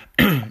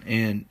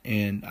 and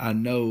I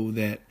know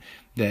that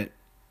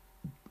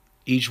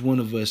each one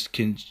of us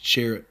can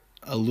share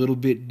a little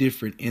bit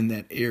different in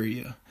that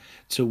area,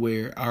 to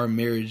where our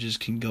marriages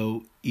can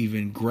go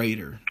even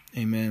greater.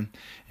 Amen.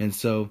 And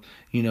so,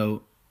 you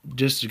know,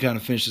 just to kind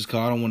of finish this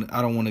call, I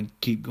don't want to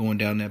keep going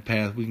down that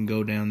path. We can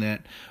go down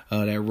that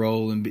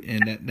roll and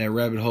that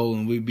rabbit hole,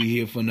 and we'd be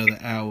here for another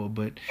hour.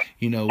 But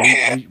you know,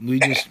 we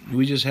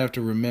just have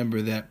to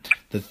remember that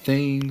the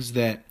things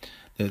that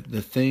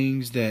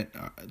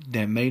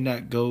may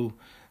not go,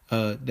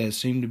 that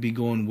seem to be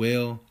going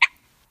well,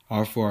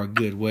 are for our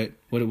good. What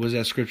does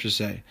that scripture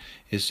say?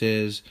 It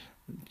says,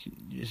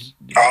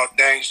 all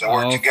things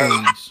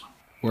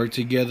work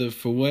together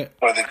for what?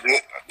 For the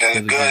good.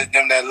 The good of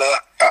them that love.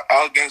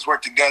 All things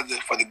work together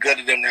for the good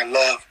of them that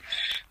love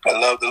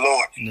the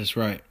Lord. That's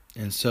right.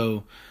 And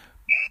so,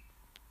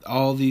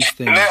 all these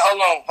things.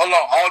 Hold on.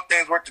 All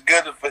things work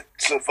together for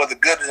the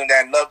good of them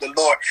that love the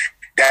Lord,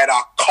 that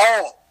are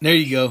called. There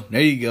you go.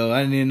 I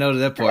didn't even know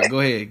that part.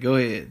 Go ahead.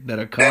 That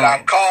are called. That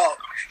are called,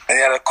 and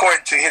that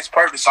according to His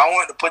purpose. I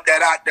wanted to put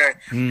that out there.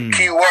 The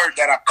key word,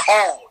 that are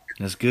called.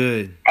 That's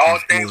good. All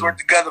things work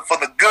together for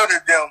the good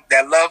of them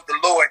that love the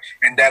Lord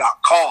and that are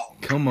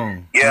called. Come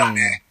on. Yeah,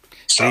 man.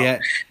 So, I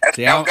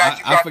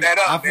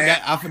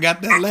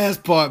forgot that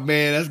last part,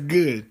 man. That's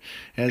good.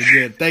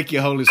 Thank you,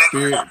 Holy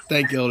Spirit.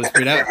 That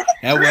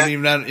wasn't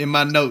even in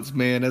my notes,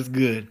 man. That's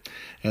good.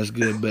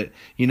 But,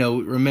 you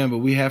know, remember,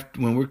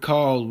 when we're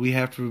called, we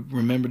have to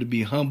remember to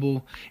be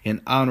humble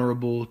and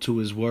honorable to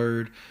His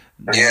word.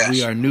 Yes.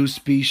 We are new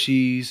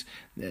species.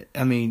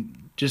 I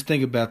mean, just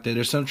think about that.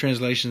 There's some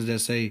translations that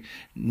say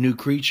new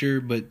creature,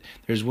 but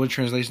there's one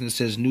translation that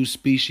says new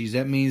species.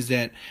 That means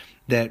that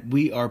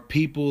we are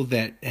people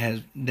that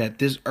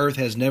this earth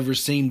has never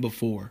seen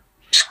before.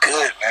 It's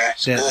good, man.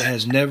 It's that good.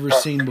 has never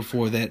seen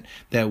before.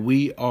 That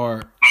we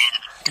are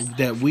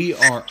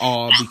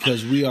all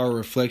because we are a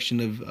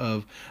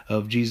reflection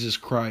of Jesus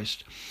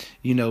Christ.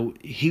 You know,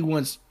 He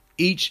wants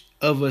each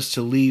of us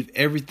to leave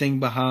everything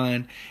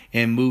behind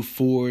and move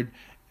forward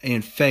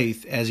in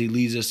faith as He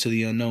leads us to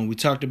the unknown. We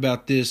talked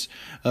about this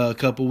a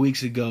couple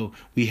weeks ago.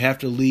 We have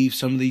to leave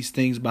some of these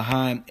things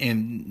behind,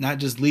 and not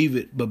just leave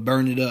it, but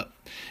burn it up.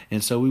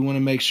 And so we want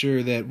to make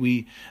sure that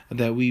we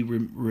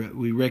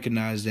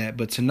recognize that.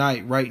 But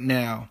tonight, right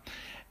now,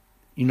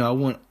 you know, I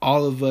want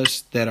all of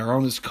us that are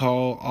on this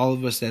call, all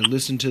of us that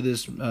listen to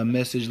this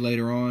message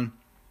later on,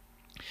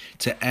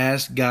 to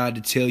ask God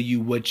to tell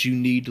you what you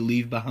need to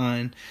leave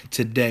behind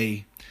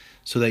today,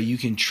 so that you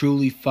can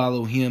truly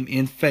follow Him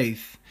in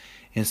faith,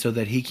 and so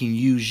that He can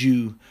use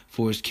you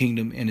for His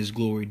kingdom and His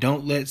glory.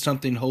 Don't let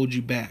something hold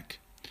you back.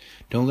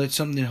 Don't let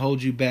something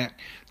hold you back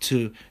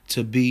to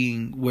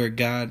being where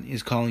God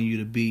is calling you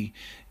to be,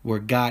 where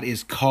God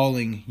is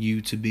calling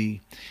you to be.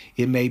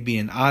 It may be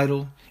an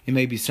idol. It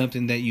may be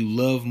something that you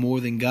love more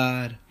than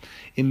God.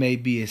 It may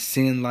be a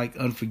sin like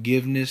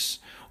unforgiveness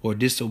or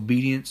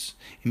disobedience.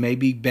 It may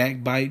be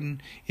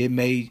backbiting. It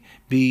may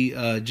be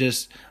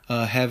just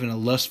having a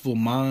lustful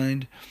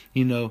mind.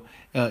 You know,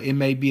 it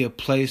may be a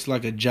place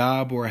like a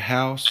job or a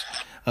house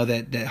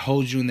that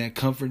holds you in that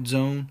comfort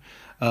zone.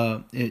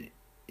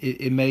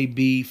 It may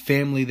be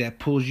family that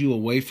pulls you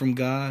away from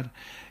God.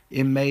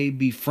 It may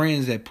be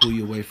friends that pull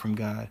you away from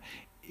God.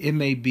 It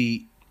may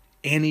be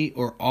any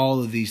or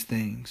all of these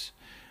things.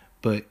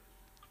 But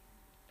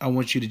I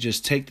want you to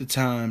just take the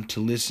time to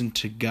listen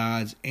to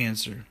God's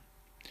answer.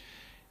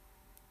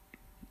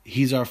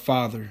 He's our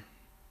Father,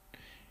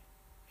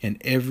 and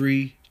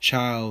every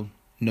child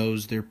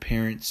knows their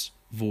parents'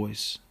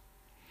 voice.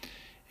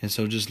 And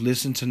so just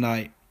listen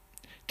tonight.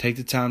 Take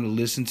the time to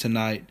listen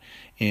tonight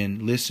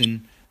and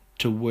listen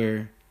to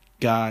where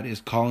God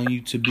is calling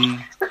you to be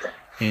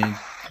and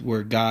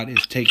where God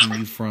is taking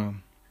you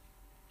from.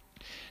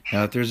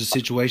 Now, if there's a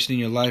situation in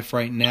your life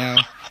right now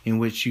in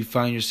which you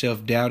find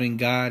yourself doubting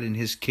God and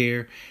His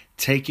care,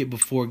 take it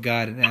before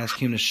God and ask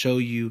Him to show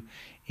you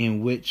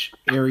in which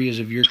areas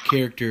of your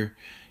character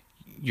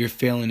you're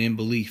failing in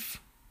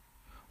belief.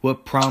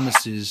 What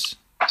promises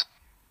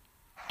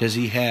does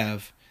He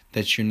have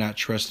that you're not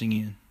trusting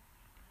in?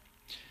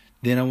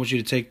 Then I want you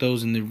to take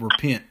those and then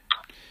repent.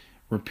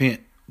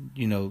 Repent.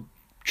 You know,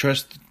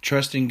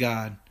 trust in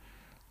God.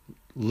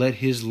 Let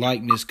His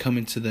likeness come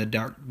into that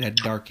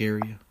dark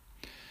area.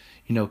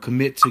 You know,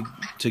 commit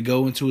to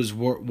go into His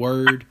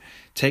word.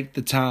 Take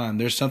the time.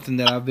 There's something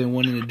that I've been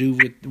wanting to do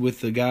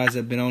with the guys that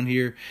have been on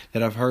here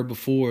that I've heard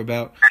before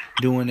about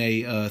doing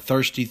a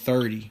Thirsty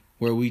 30,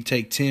 where we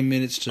take 10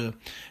 minutes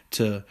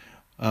to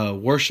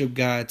worship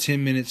God,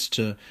 10 minutes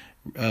to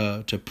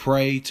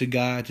pray to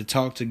God, to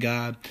talk to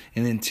God,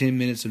 and then 10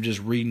 minutes of just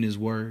reading His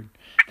word.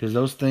 Because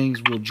those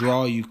things will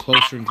draw you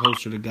closer and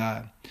closer to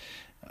God.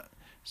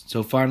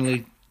 So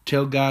finally,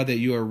 tell God that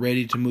you are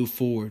ready to move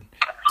forward.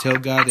 Tell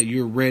God that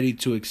you're ready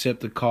to accept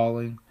the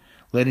calling.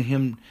 Letting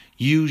Him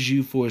use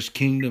you for His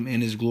kingdom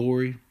and His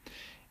glory.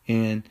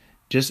 And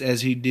just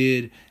as He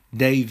did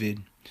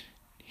David,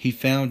 He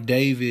found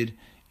David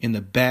in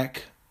the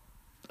back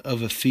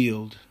of a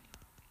field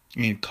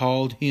and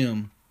called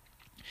him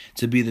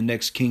to be the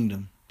next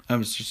kingdom.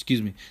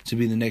 To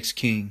be the next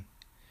king.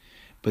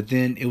 But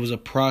then it was a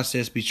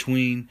process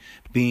between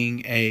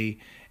being a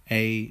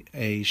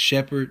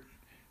shepherd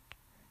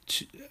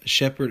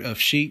of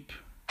sheep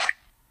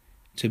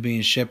to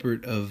being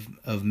shepherd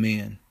of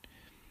men.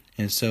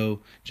 And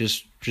so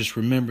just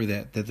remember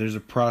that there's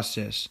a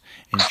process,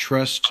 and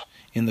trust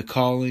in the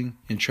calling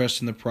and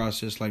trust in the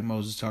process, like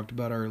Moses talked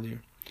about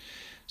earlier.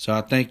 So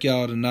I thank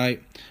y'all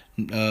tonight.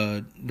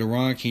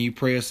 Deron, can you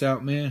pray us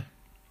out, man?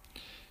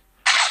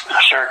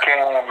 I sure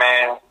can,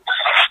 man.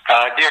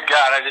 Dear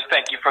God, I just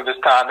thank You for this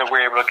time that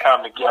we're able to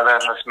come together in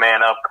this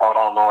man up call,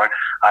 oh Lord.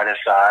 I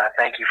just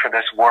thank You for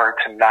this word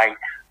tonight.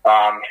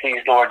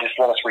 Please, Lord, just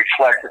let us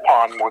reflect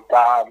upon what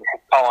God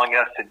is calling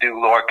us to do,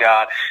 Lord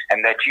God,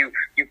 and that you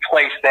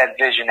place that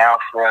vision out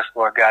for us,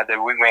 Lord God,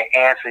 that we may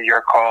answer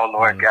Your call,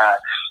 Lord God.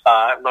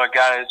 Lord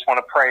God, I just want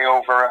to pray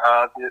over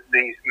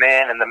these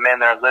men and the men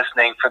that are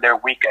listening for their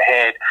week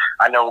ahead.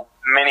 I know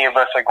many of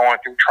us are going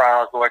through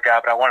trials, Lord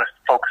God, but I want us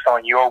to focus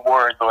on Your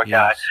word, Lord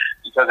God,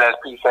 because as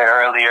Pete said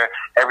earlier,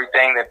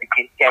 everything that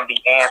can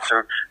be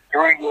answered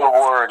through Your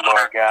word,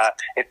 Lord God.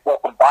 It's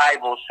what the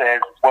Bible says,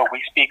 what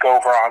we speak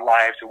over our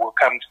lives, it will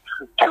come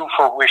to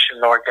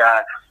fruition, Lord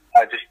God.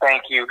 I just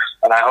thank You,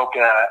 and I hope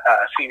to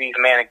see these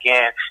men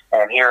again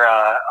and hear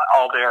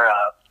all their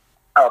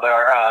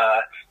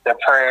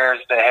prayers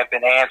that have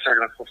been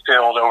answered and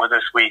fulfilled over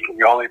this week. In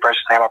Your holy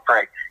precious name I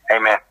pray.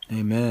 Amen.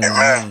 Amen.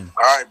 Amen.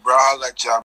 All right, bro. I'll let y'all.